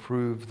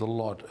improve the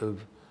lot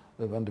of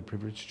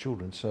underprivileged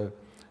children. So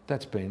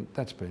that's been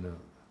a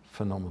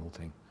phenomenal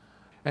thing.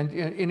 And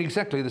in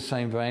exactly the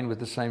same vein, with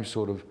the same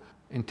sort of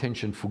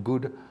intention for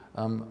good,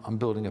 I'm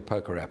building a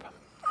poker app.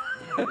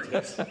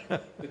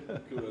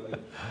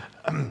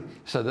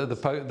 So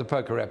the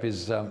poker app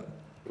is,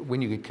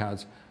 when you get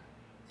cards,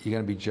 you're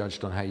going to be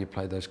judged on how you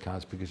play those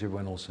cards because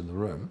everyone else in the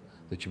room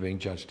that you're being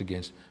judged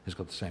against has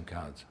got the same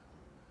cards.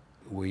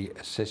 We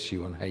assess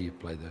you on how you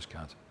play those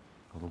cards.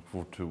 I look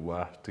forward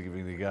to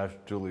giving it a go.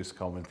 Julius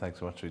Colman, thanks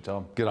so much for your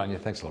time. Good on you.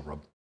 Thanks a lot,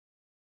 Rob.